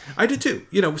horrible. I did too.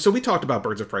 So we talked about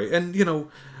Birds of Prey, and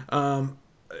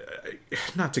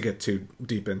not to get too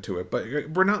deep into it, but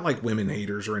we're not like women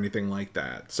haters or anything like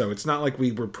that. So it's not like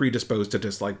we were predisposed to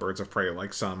dislike Birds of Prey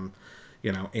like some,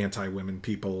 anti-women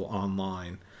people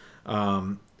online.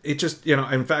 It just,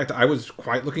 in fact, I was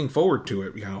quite looking forward to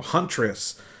it.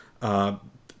 Huntress,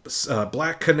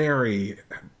 Black Canary,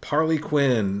 Harley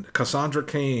Quinn, Cassandra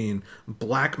Cain,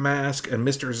 Black Mask, and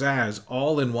Mr. Zaz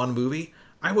all in one movie.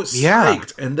 I was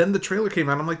psyched. And then the trailer came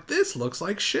out. I'm like, this looks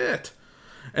like shit.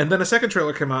 And then a second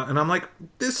trailer came out, and I'm like,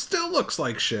 this still looks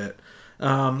like shit.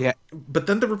 But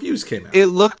then the reviews came out. It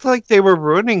looked like they were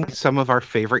ruining some of our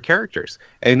favorite characters.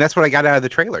 And that's what I got out of the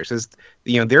trailers is,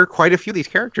 there are quite a few of these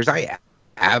characters I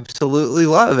absolutely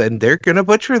love, and they're going to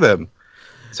butcher them.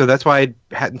 So that's why I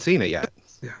hadn't seen it yet.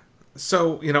 Yeah.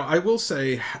 So, I will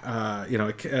say,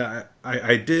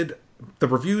 I did, the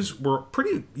reviews were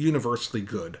pretty universally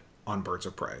good on Birds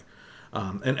of Prey.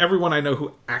 And everyone I know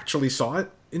who actually saw it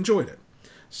enjoyed it.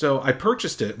 So I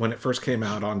purchased it when it first came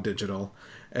out on digital,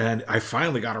 and I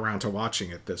finally got around to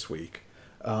watching it this week.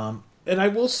 And I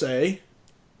will say,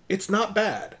 it's not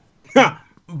bad,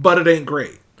 but it ain't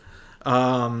great.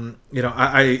 You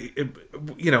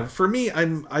know, for me,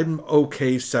 I'm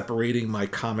okay separating my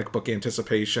comic book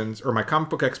anticipations or my comic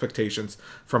book expectations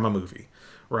from a movie,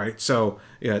 right? So,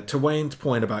 yeah, to Wayne's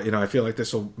point about, you know, I feel like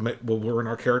this will ruin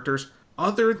our characters.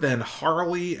 Other than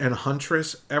Harley and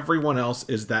Huntress, everyone else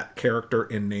is that character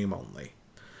in name only.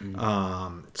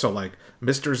 So like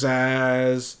Mr.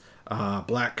 Zaz,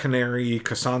 Black Canary,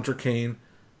 Cassandra Cain,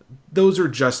 those are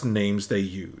just names they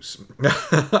use.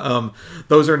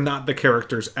 Those are not the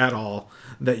characters at all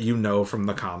that you know from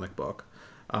the comic book.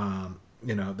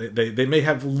 You know, they may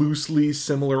have loosely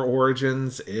similar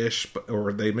origins-ish,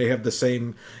 or they may have the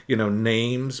same, you know,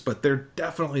 names, but they're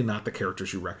definitely not the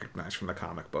characters you recognize from the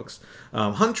comic books.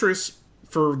 Huntress,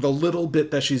 for the little bit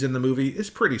that she's in the movie, is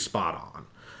pretty spot on,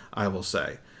 I will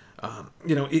say.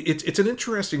 You know, it's an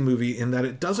interesting movie in that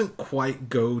it doesn't quite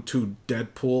go to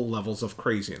Deadpool levels of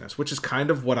craziness, which is kind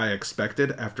of what I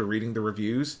expected after reading the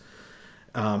reviews.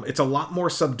 It's a lot more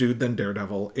subdued than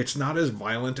Daredevil. It's not as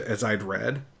violent as I'd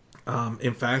read.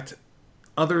 In fact,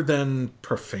 other than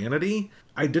profanity,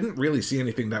 I didn't really see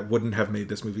anything that wouldn't have made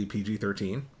this movie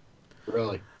PG-13.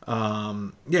 Really?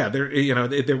 Yeah,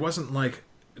 there wasn't like...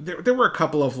 There were a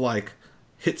couple of, like,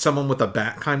 hit someone with a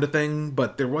bat kind of thing,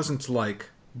 but there wasn't, like,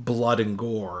 blood and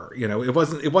gore. You know, it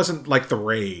wasn't like The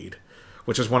Raid,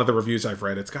 which is one of the reviews I've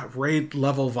read. It's got Raid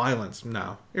level violence.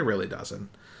 No, it really doesn't.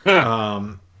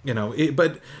 You know,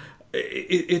 it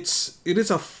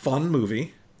is a fun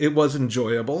movie. It was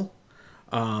enjoyable.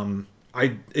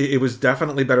 It was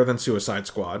definitely better than Suicide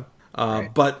Squad,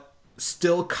 right. But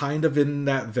still kind of in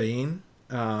that vein.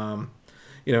 You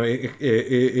know,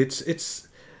 it's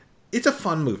a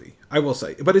fun movie, I will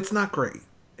say, but it's not great.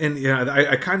 And you know,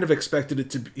 I kind of expected it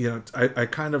to be, you know, I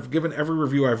kind of, given every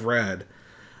review I've read,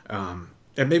 and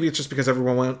maybe it's just because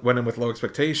everyone went in with low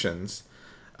expectations,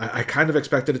 I kind of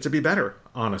expected it to be better,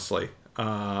 honestly.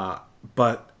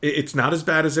 But it's not as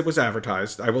bad as it was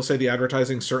advertised. I will say the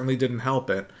advertising certainly didn't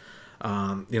help it.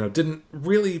 You know, didn't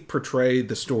really portray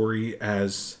the story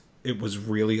as it was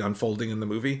really unfolding in the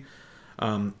movie.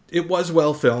 It was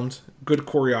well filmed, good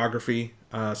choreography,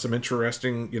 some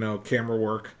interesting, you know, camera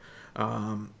work.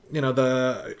 You know,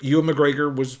 the Ewan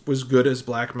McGregor was good as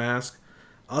Black Mask.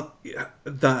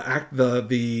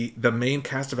 The main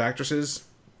cast of actresses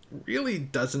really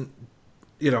doesn't.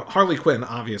 You know, Harley Quinn,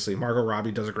 obviously, Margot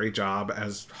Robbie does a great job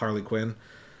as Harley Quinn,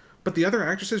 but the other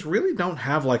actresses really don't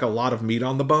have like a lot of meat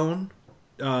on the bone.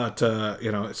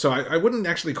 You know, so I wouldn't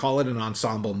actually call it an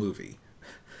ensemble movie.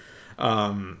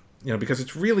 You know, because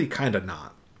it's really kind of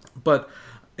not. But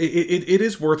it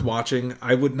is worth watching.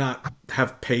 I would not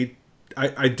have paid.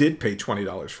 I did pay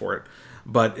 $20 for it,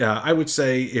 but I would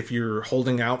say if you're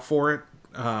holding out for it,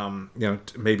 you know,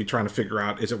 maybe trying to figure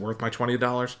out, is it worth my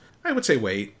 $20? I would say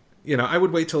wait. You know, I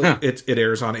would wait till it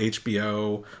airs on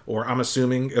HBO, or I'm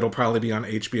assuming it'll probably be on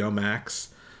HBO Max.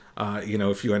 You know,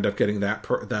 if you end up getting that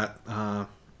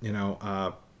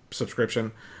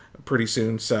subscription pretty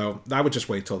soon, so I would just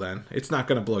wait till then. It's not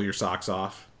going to blow your socks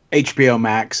off. HBO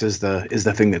Max is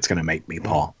the thing that's going to make me,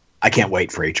 Paul. I can't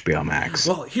wait for HBO Max.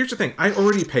 Well, here's the thing: I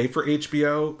already pay for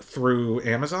HBO through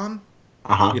Amazon.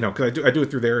 You know, because I do it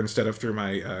through there instead of through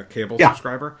my cable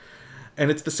subscriber. And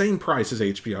it's the same price as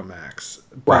HBO Max.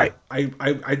 But right.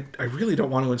 I really don't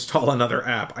want to install another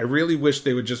app. I really wish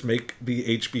they would just make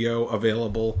the HBO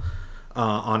available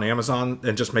on Amazon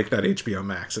and just make that HBO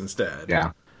Max instead.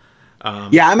 Yeah.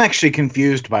 Yeah, I'm actually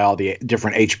confused by all the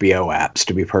different HBO apps,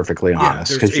 to be perfectly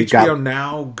honest. There's HBO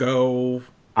Now, Go,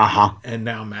 and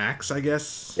Now Max, I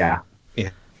guess. Yeah.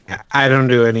 I don't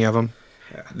do any of them.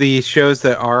 Yeah. The shows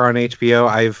that are on HBO,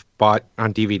 I've bought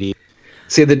on DVD.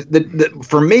 See, the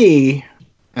for me,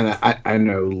 and I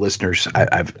know listeners,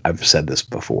 I've said this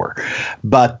before,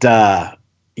 but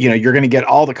you know, you're going to get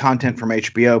all the content from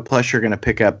HBO, plus you're going to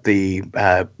pick up the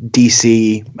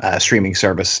DC streaming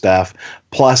service stuff,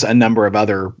 plus a number of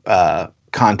other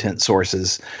content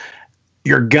sources.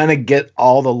 You're going to get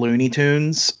all the Looney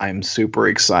Tunes. I'm super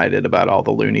excited about all the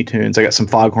Looney Tunes. I got some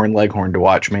Foghorn Leghorn to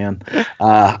watch, man.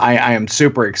 I am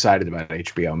super excited about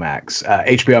HBO Max.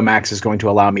 HBO Max is going to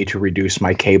allow me to reduce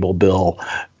my cable bill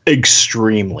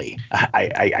extremely.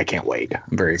 I can't wait.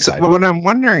 I'm very excited. So what I'm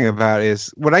wondering about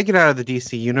is what I get out of the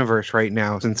DC universe right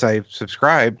now, since I've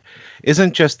subscribed,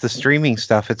 isn't just the streaming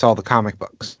stuff. It's all the comic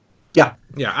books. Yeah.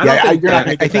 I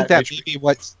think that may be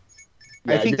what's...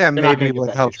 I think that may be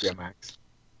what helps.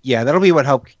 Yeah, that'll be what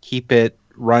helped keep it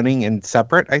running and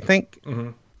separate, I think. Mm-hmm.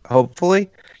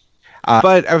 Hopefully.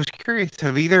 But I was curious,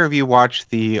 have either of you watched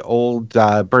the old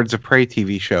Birds of Prey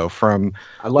TV show from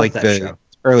the show.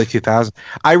 Early 2000s?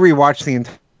 I rewatched the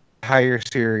entire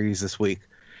series this week.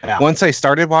 Yeah. Once I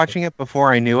started watching it,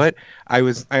 before I knew it, I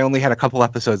only had a couple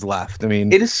episodes left. I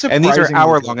mean, It is and these are surprisingly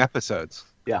hour-long good. episodes.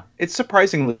 Yeah, it's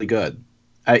surprisingly good.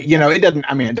 It doesn't.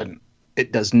 I mean, it doesn't.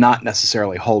 It does not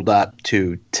necessarily hold up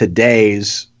to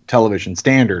today's television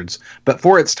standards, but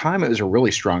for its time, it was a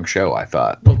really strong show. I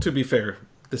thought. Well, to be fair,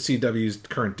 the CW's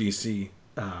current DC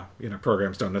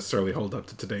programs don't necessarily hold up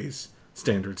to today's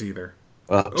standards either.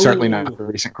 Well, certainly not the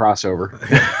recent crossover.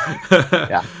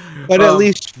 Yeah, but at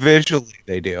least visually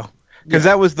they do. Because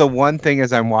that was the one thing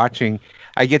as I'm watching,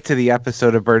 I get to the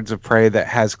episode of Birds of Prey that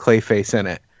has Clayface in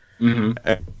it. Mm-hmm.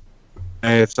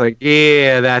 And it's like,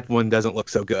 yeah, that one doesn't look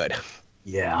so good.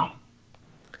 Yeah.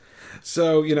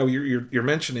 So, you're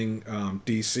mentioning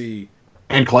DC.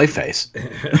 And Clayface.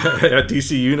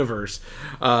 DC Universe.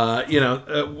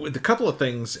 With a couple of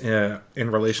things in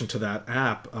relation to that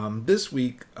app. This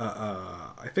week,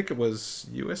 I think it was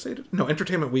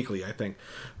Entertainment Weekly, I think,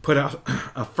 put out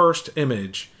a first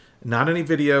image. Not any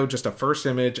video, just a first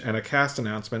image and a cast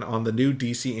announcement on the new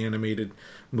DC animated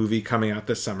movie coming out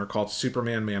this summer called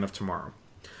Superman Man of Tomorrow.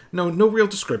 No real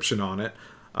description on it.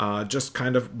 Just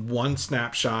kind of one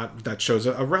snapshot that shows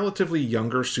a relatively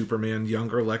younger Superman,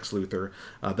 younger Lex Luthor.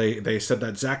 They said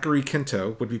that Zachary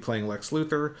Quinto would be playing Lex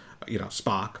Luthor,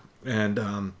 Spock,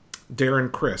 and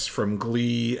Darren Criss from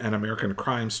Glee and American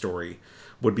Crime Story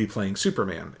would be playing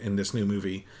Superman in this new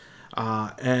movie.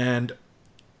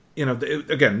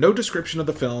 Again, no description of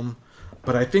the film,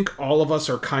 but I think all of us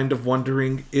are kind of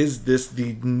wondering, is this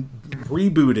the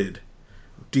rebooted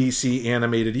DC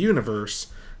animated universe?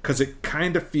 Because it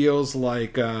kind of feels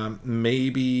like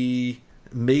maybe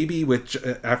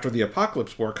after the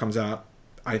Apocalypse War comes out,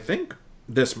 I think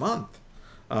this month,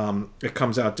 it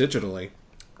comes out digitally.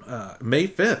 May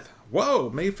 5th. Whoa,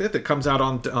 May 5th it comes out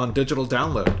on digital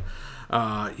download.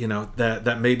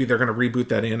 That maybe they're going to reboot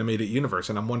that animated universe,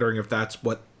 and I'm wondering if that's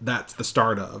the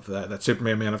start of that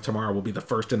Superman Man of Tomorrow will be the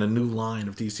first in a new line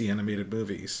of DC animated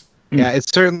movies. Yeah, it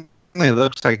certainly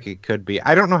looks like it could be.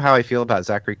 I don't know how I feel about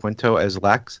Zachary Quinto as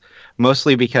Lex,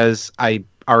 mostly because I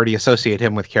already associate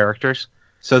him with characters,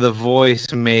 so the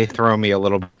voice may throw me a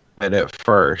little bit at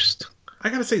first. I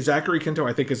gotta say, Zachary Quinto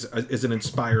I think is an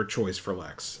inspired choice for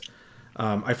Lex.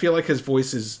 I feel like his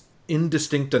voice is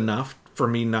indistinct enough for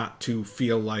me not to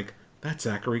feel like that's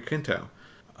Zachary Quinto.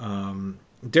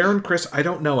 Darren Criss, I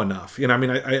don't know enough.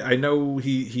 I know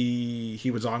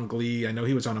he was on Glee. I know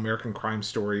he was on American Crime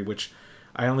Story, which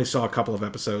I only saw a couple of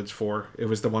episodes for. It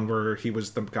was the one where he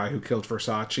was the guy who killed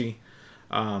Versace.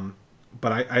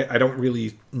 But I don't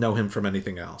really know him from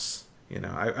anything else.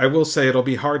 I will say it'll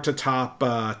be hard to top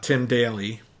Tim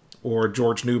Daly or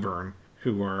George Newbern,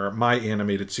 who are my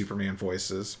animated Superman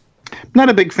voices. Not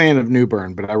a big fan of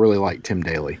Newbern, but I really like Tim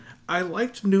Daly. I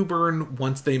liked Newbern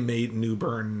once they made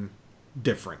Newbern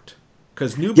different.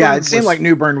 Because it seemed like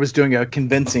Newbern was doing a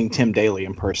convincing Tim Daly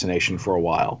impersonation for a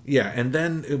while. Yeah, and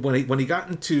then when he got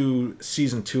into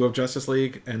season 2 of Justice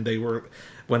League, and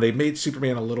when they made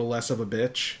Superman a little less of a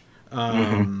bitch,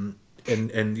 and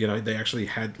they actually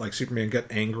had like Superman get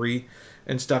angry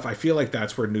and stuff. I feel like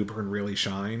that's where Newbern really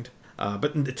shined.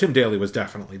 But Tim Daly was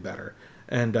definitely better.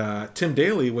 And Tim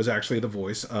Daly was actually the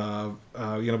voice of,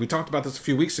 we talked about this a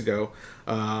few weeks ago,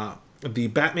 the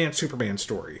Batman Superman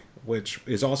story, which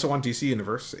is also on DC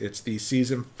Universe. It's the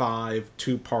season 5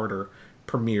 two-parter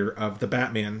premiere of the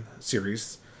Batman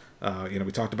series.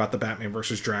 We talked about the Batman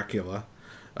versus Dracula.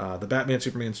 The Batman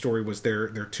Superman story was their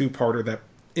two-parter that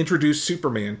introduced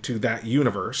Superman to that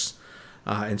universe.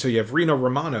 And so you have Reno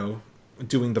Romano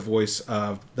doing the voice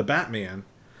of the Batman.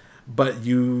 But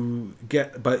you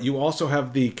also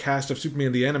have the cast of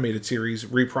Superman the Animated Series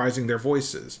reprising their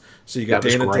voices. So you got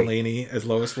Dana Delaney as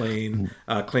Lois Lane,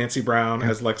 Clancy Brown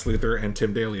as Lex Luthor, and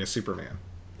Tim Daly as Superman.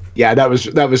 Yeah, that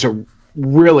was a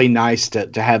really nice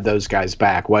to have those guys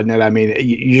back, wasn't it? I mean,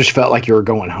 you just felt like you were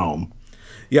going home.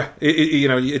 Yeah,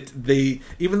 even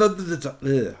though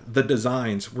the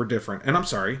designs were different, and I'm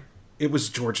sorry, it was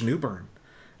George Newbern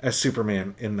as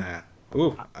Superman in that.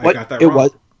 Ooh, I got that wrong.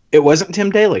 It wasn't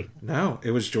Tim Daly. No,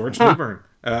 it was George Newbern.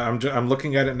 I'm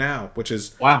looking at it now, which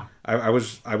is wow. I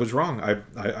was wrong.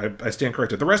 I stand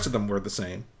corrected. The rest of them were the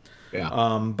same. Yeah.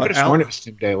 But it was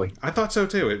Tim Daly. I thought so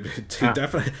too.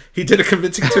 Definitely, he did a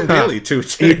convincing Tim Daly too.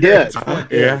 He did.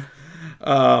 Yeah.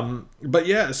 But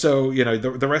yeah, so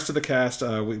the rest of the cast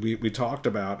we talked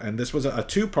about, and this was a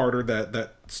two-parter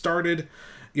that started,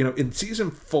 in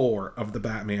season 4 of the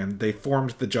Batman. They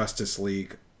formed the Justice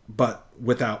League, but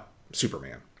without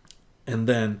Superman. And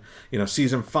then,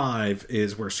 season 5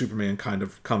 is where Superman kind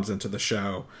of comes into the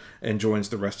show and joins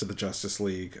the rest of the Justice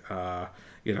League. I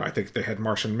think they had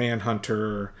Martian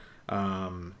Manhunter,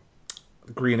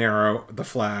 Green Arrow, The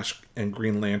Flash, and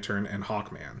Green Lantern and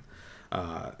Hawkman.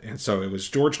 And so it was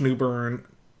George Newbern,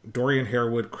 Dorian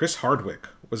Harewood, Chris Hardwick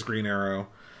was Green Arrow,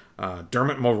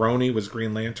 Dermot Mulroney was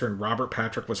Green Lantern, Robert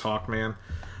Patrick was Hawkman.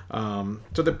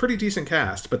 So they're pretty decent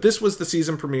cast. But this was the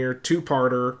season premiere,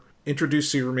 2-parter,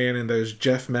 introduced Superman and those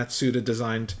Jeff Matsuda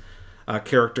designed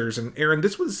characters. And Aaron,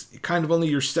 this was kind of only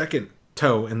your second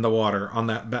toe in the water on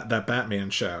that Batman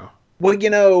show. Well,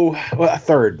 a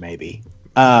third maybe.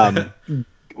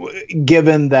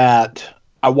 Given that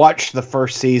I watched the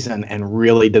first season and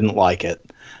really didn't like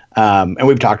it. And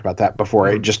we've talked about that before.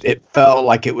 It felt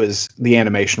like the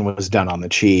animation was done on the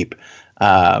cheap.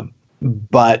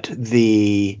 But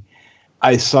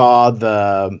I saw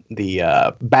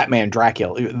the Batman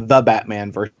Dracula, the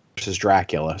Batman versus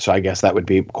Dracula. So I guess that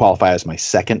would qualify as my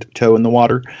second toe in the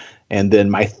water. And then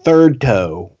my third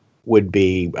toe would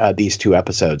be these 2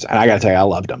 episodes. And I got to tell you, I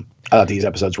loved them. I thought these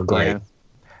episodes were great. Yeah.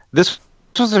 This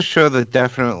was a show that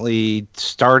definitely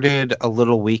started a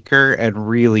little weaker and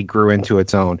really grew into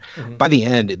its own. Mm-hmm. By the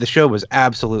end, the show was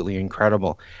absolutely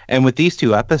incredible. And with these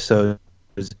 2 episodes,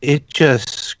 it just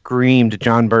screamed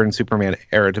John Byrne Superman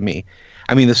era to me.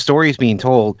 I mean, the story's being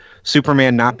told,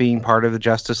 Superman not being part of the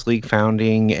Justice League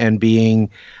founding and being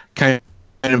kind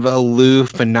of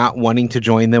aloof and not wanting to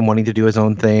join them, wanting to do his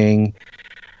own thing.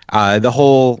 The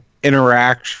whole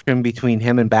interaction between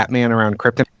him and Batman around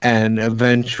Krypton and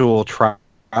eventual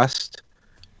trust,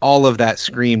 all of that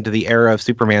screamed the era of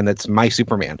Superman that's my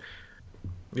Superman.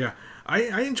 Yeah,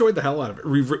 I enjoyed the hell out of it.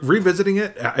 Revisiting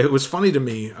it, it was funny to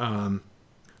me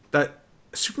that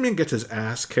Superman gets his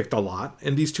ass kicked a lot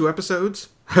in these 2 episodes.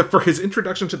 For his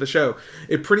introduction to the show,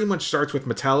 it pretty much starts with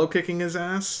Metallo kicking his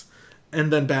ass,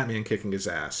 and then Batman kicking his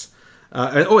ass.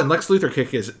 And Lex Luthor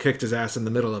kicked his ass in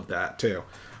the middle of that too.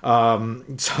 So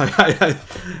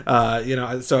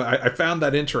I found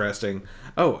that interesting.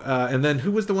 And then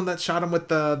who was the one that shot him with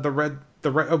the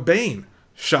red? Bane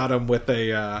shot him with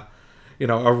a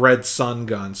red sun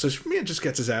gun. So Superman just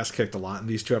gets his ass kicked a lot in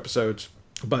these 2 episodes.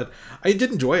 But I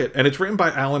did enjoy it, and it's written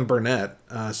by Alan Burnett,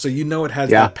 so it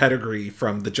has that pedigree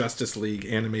from the Justice League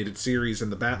animated series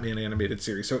and the Batman animated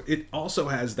series. So it also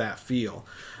has that feel,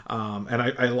 and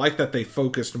I like that they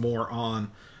focused more on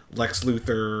Lex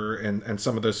Luthor and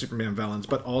some of those Superman villains,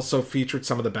 but also featured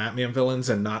some of the Batman villains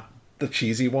and not the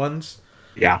cheesy ones.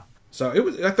 Yeah. So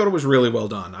I thought it was really well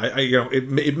done.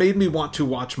 It made me want to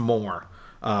watch more.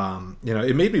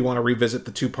 It made me want to revisit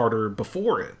the 2-parter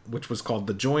before it, which was called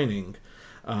The Joining.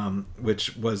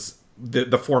 Which was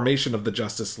the formation of the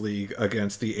Justice League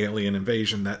against the alien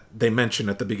invasion that they mentioned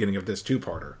at the beginning of this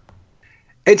 2-parter.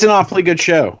 It's an awfully good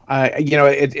show.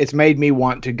 It's made me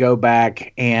want to go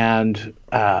back and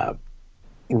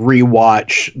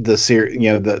rewatch the series.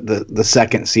 The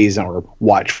second season, or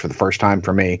watch for the first time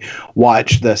for me.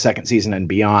 Watch the second season and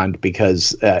beyond,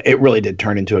 because it really did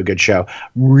turn into a good show.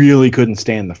 Really couldn't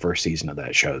stand the first season of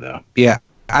that show, though. Yeah,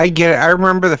 I get it. I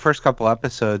remember the first couple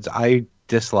episodes. I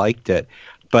disliked it,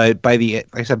 but by the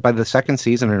second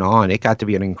season and on, it got to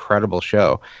be an incredible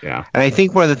show. Yeah. And I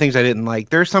think one of the things I didn't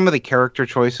like, there's some of the character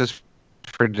choices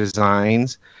for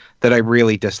designs that I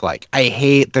really dislike. I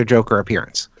hate their Joker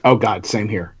appearance. Oh God, same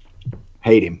here.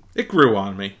 Hate him. It grew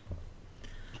on me.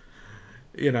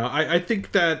 I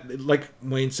think that, like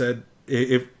Wayne said,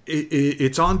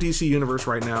 it's on DC Universe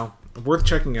right now. Worth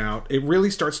checking out. It really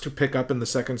starts to pick up in the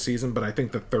second season, but I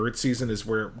think the third season is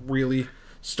where it really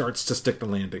starts to stick the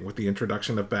landing with the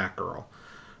introduction of Batgirl,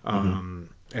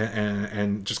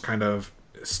 and just kind of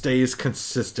stays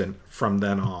consistent from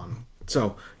then on.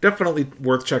 So definitely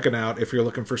worth checking out if you're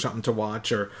looking for something to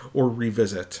watch or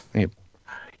revisit.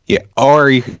 Yeah, or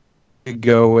you could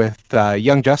go with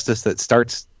Young Justice that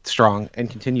starts strong and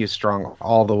continues strong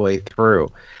all the way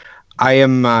through.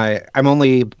 I'm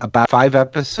only about 5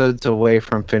 episodes away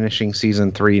from finishing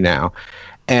season 3 now,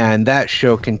 and that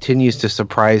show continues to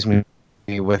surprise me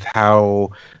with how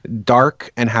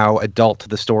dark and how adult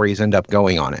the stories end up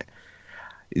going on it.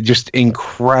 Just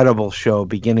incredible show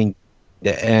beginning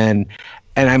to end,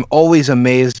 and I'm always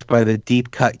amazed by the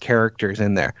deep cut characters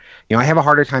in there. I have a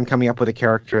harder time coming up with a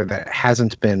character that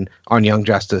hasn't been on Young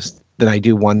Justice than I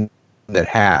do one that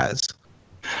has.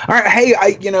 All right, hey,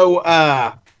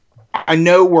 I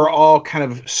know we're all kind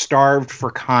of starved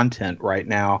for content right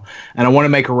now, and I want to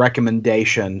make a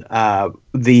recommendation.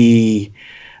 The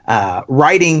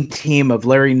writing team of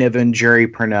Larry Niven, Jerry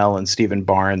Purnell, and Stephen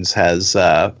Barnes has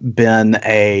been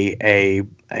a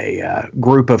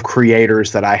group of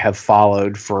creators that I have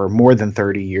followed for more than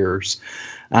 30 years,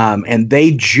 and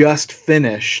they just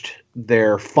finished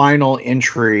their final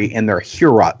entry in their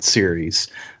Hurot series.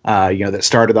 that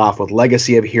started off with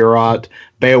Legacy of Heorot,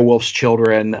 Beowulf's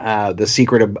Children, The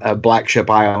Secret of Black Ship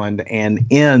Island, and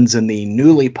ends in the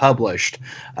newly published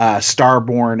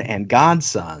Starborn and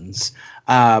Godsons.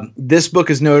 This book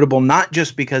is notable not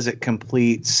just because it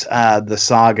completes the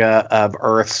saga of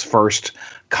Earth's first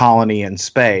colony in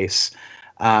space,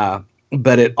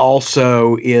 but it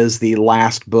also is the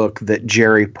last book that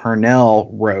Jerry Pournelle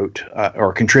wrote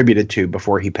or contributed to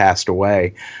before he passed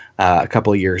away a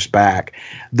couple of years back.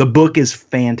 The book is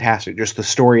fantastic. Just the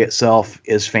story itself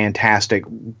is fantastic,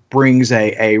 brings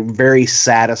a very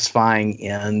satisfying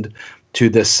end to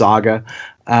this saga.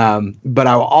 But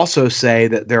I will also say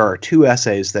that there are two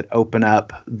essays that open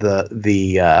up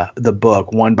the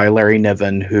book. One by Larry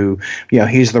Niven, who,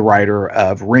 he's the writer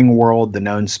of Ringworld, the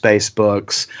known space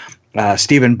books.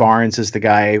 Stephen Barnes is the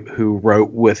guy who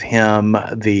wrote with him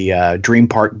the Dream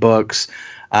Park books.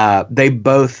 They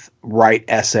both write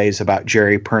essays about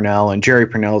Jerry Pournelle, and Jerry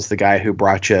Pournelle is the guy who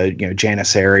brought you,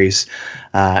 Janissaries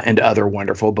and other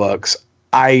wonderful books.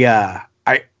 I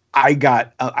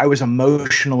was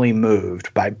emotionally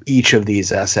moved by each of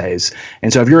these essays.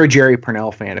 And so if you're a Jerry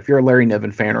Pournelle fan, if you're a Larry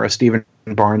Niven fan, or a Stephen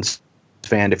Barnes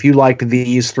fan, if you like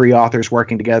these three authors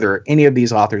working together, or any of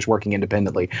these authors working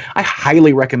independently, I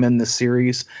highly recommend this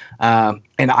series. And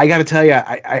I got to tell you,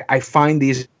 I find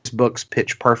these books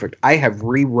pitch perfect. I have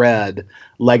reread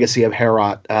Legacy of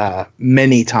Heorot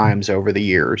many times over the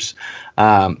years.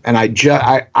 And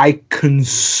I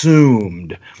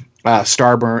consumed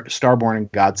Starborn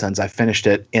and Godsons. I finished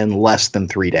it in less than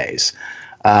 3 days.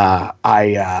 I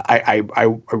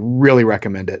really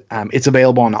recommend it. It's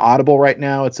available on Audible right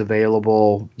now. It's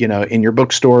available, in your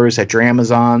bookstores, at your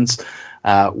Amazons,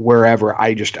 wherever.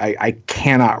 I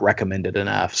cannot recommend it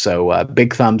enough. So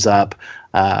big thumbs up,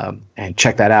 and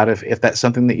check that out if that's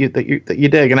something that you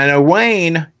dig. And I know,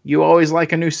 Wayne, you always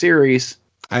like a new series.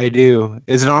 I do.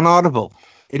 Is it on Audible?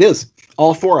 It is.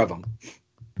 All 4 of them.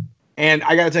 And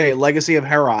I got to tell you, Legacy of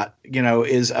Heorot,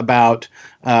 is about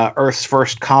Earth's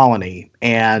first colony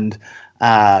and,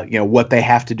 what they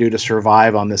have to do to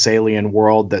survive on this alien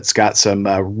world that's got some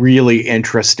really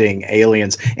interesting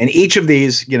aliens. And each of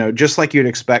these, just like you'd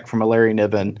expect from a Larry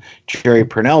Niven, Jerry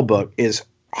Pournelle book, is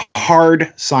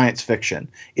hard science fiction.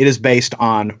 It is based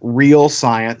on real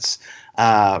science,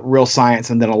 and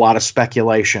then a lot of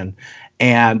speculation.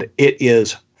 And it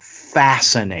is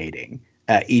fascinating.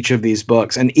 Each of these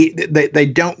books, and they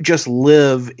don't just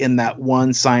live in that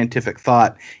one scientific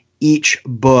thought. Each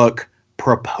book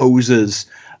proposes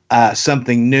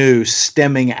something new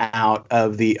stemming out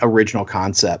of the original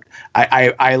concept.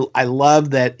 I love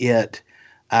that it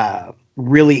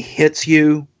really hits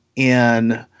you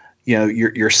in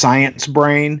your science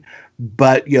brain.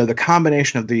 But the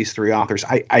combination of these 3 authors,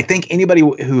 I think anybody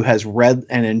who has read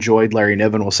and enjoyed Larry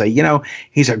Niven will say,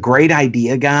 he's a great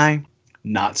idea guy,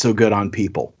 not so good on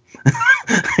people.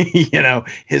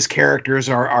 His characters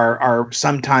are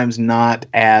sometimes not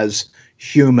as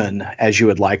human as you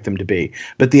would like them to be.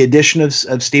 But the addition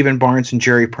of Stephen Barnes and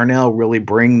Jerry Pournelle really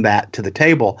bring that to the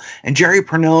table. And Jerry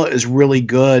Pournelle is really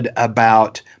good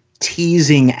about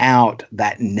teasing out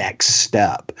that next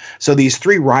step. So these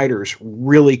 3 writers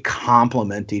really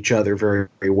complement each other very,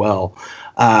 very well.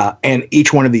 And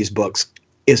each one of these books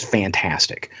is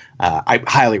fantastic. I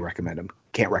highly recommend them.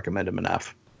 Can't recommend them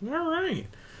enough. All right.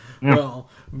 Yeah. Well,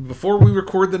 before we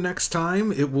record the next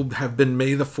time, it will have been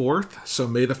May the 4th. So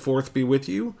May the 4th be with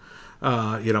you.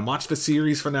 Watch the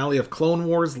series finale of Clone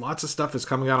Wars. Lots of stuff is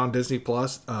coming out on Disney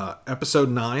Plus. Episode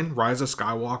 9, Rise of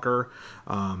Skywalker,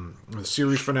 the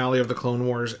series finale of the Clone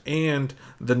Wars, and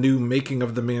the new Making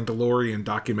of the Mandalorian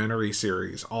documentary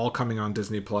series, all coming on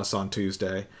Disney Plus on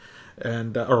Tuesday.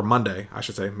 Or Monday, I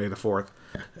should say, May the 4th.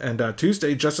 And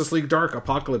Tuesday, Justice League Dark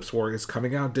Apocalypse War is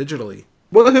coming out digitally.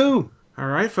 Woohoo! All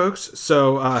right, folks.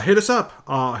 So hit us up.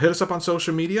 Hit us up on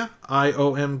social media,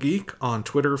 IOM Geek, on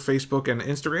Twitter, Facebook, and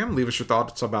Instagram. Leave us your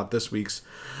thoughts about this week's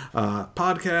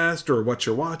podcast, or what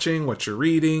you're watching, what you're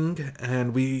reading.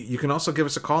 And you can also give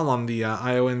us a call on the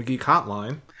IOM Geek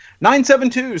hotline.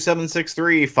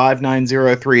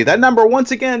 972-763-5903. That number,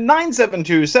 once again,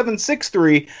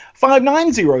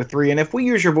 972-763-5903. And if we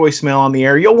use your voicemail on the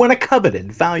air, you'll win a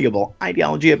coveted, valuable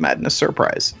Ideology of Madness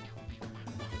surprise.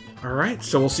 All right,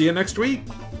 so we'll see you next week.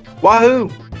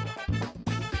 Wahoo!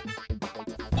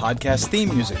 Podcast theme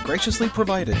music graciously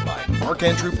provided by Mark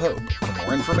Andrew Pope. For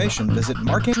more information, visit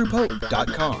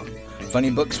markandrewpope.com.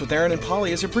 Funny Books with Aaron and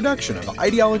Polly is a production of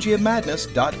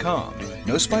ideologyofmadness.com.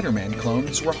 No Spider-Man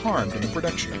clones were harmed in the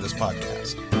production of this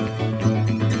podcast.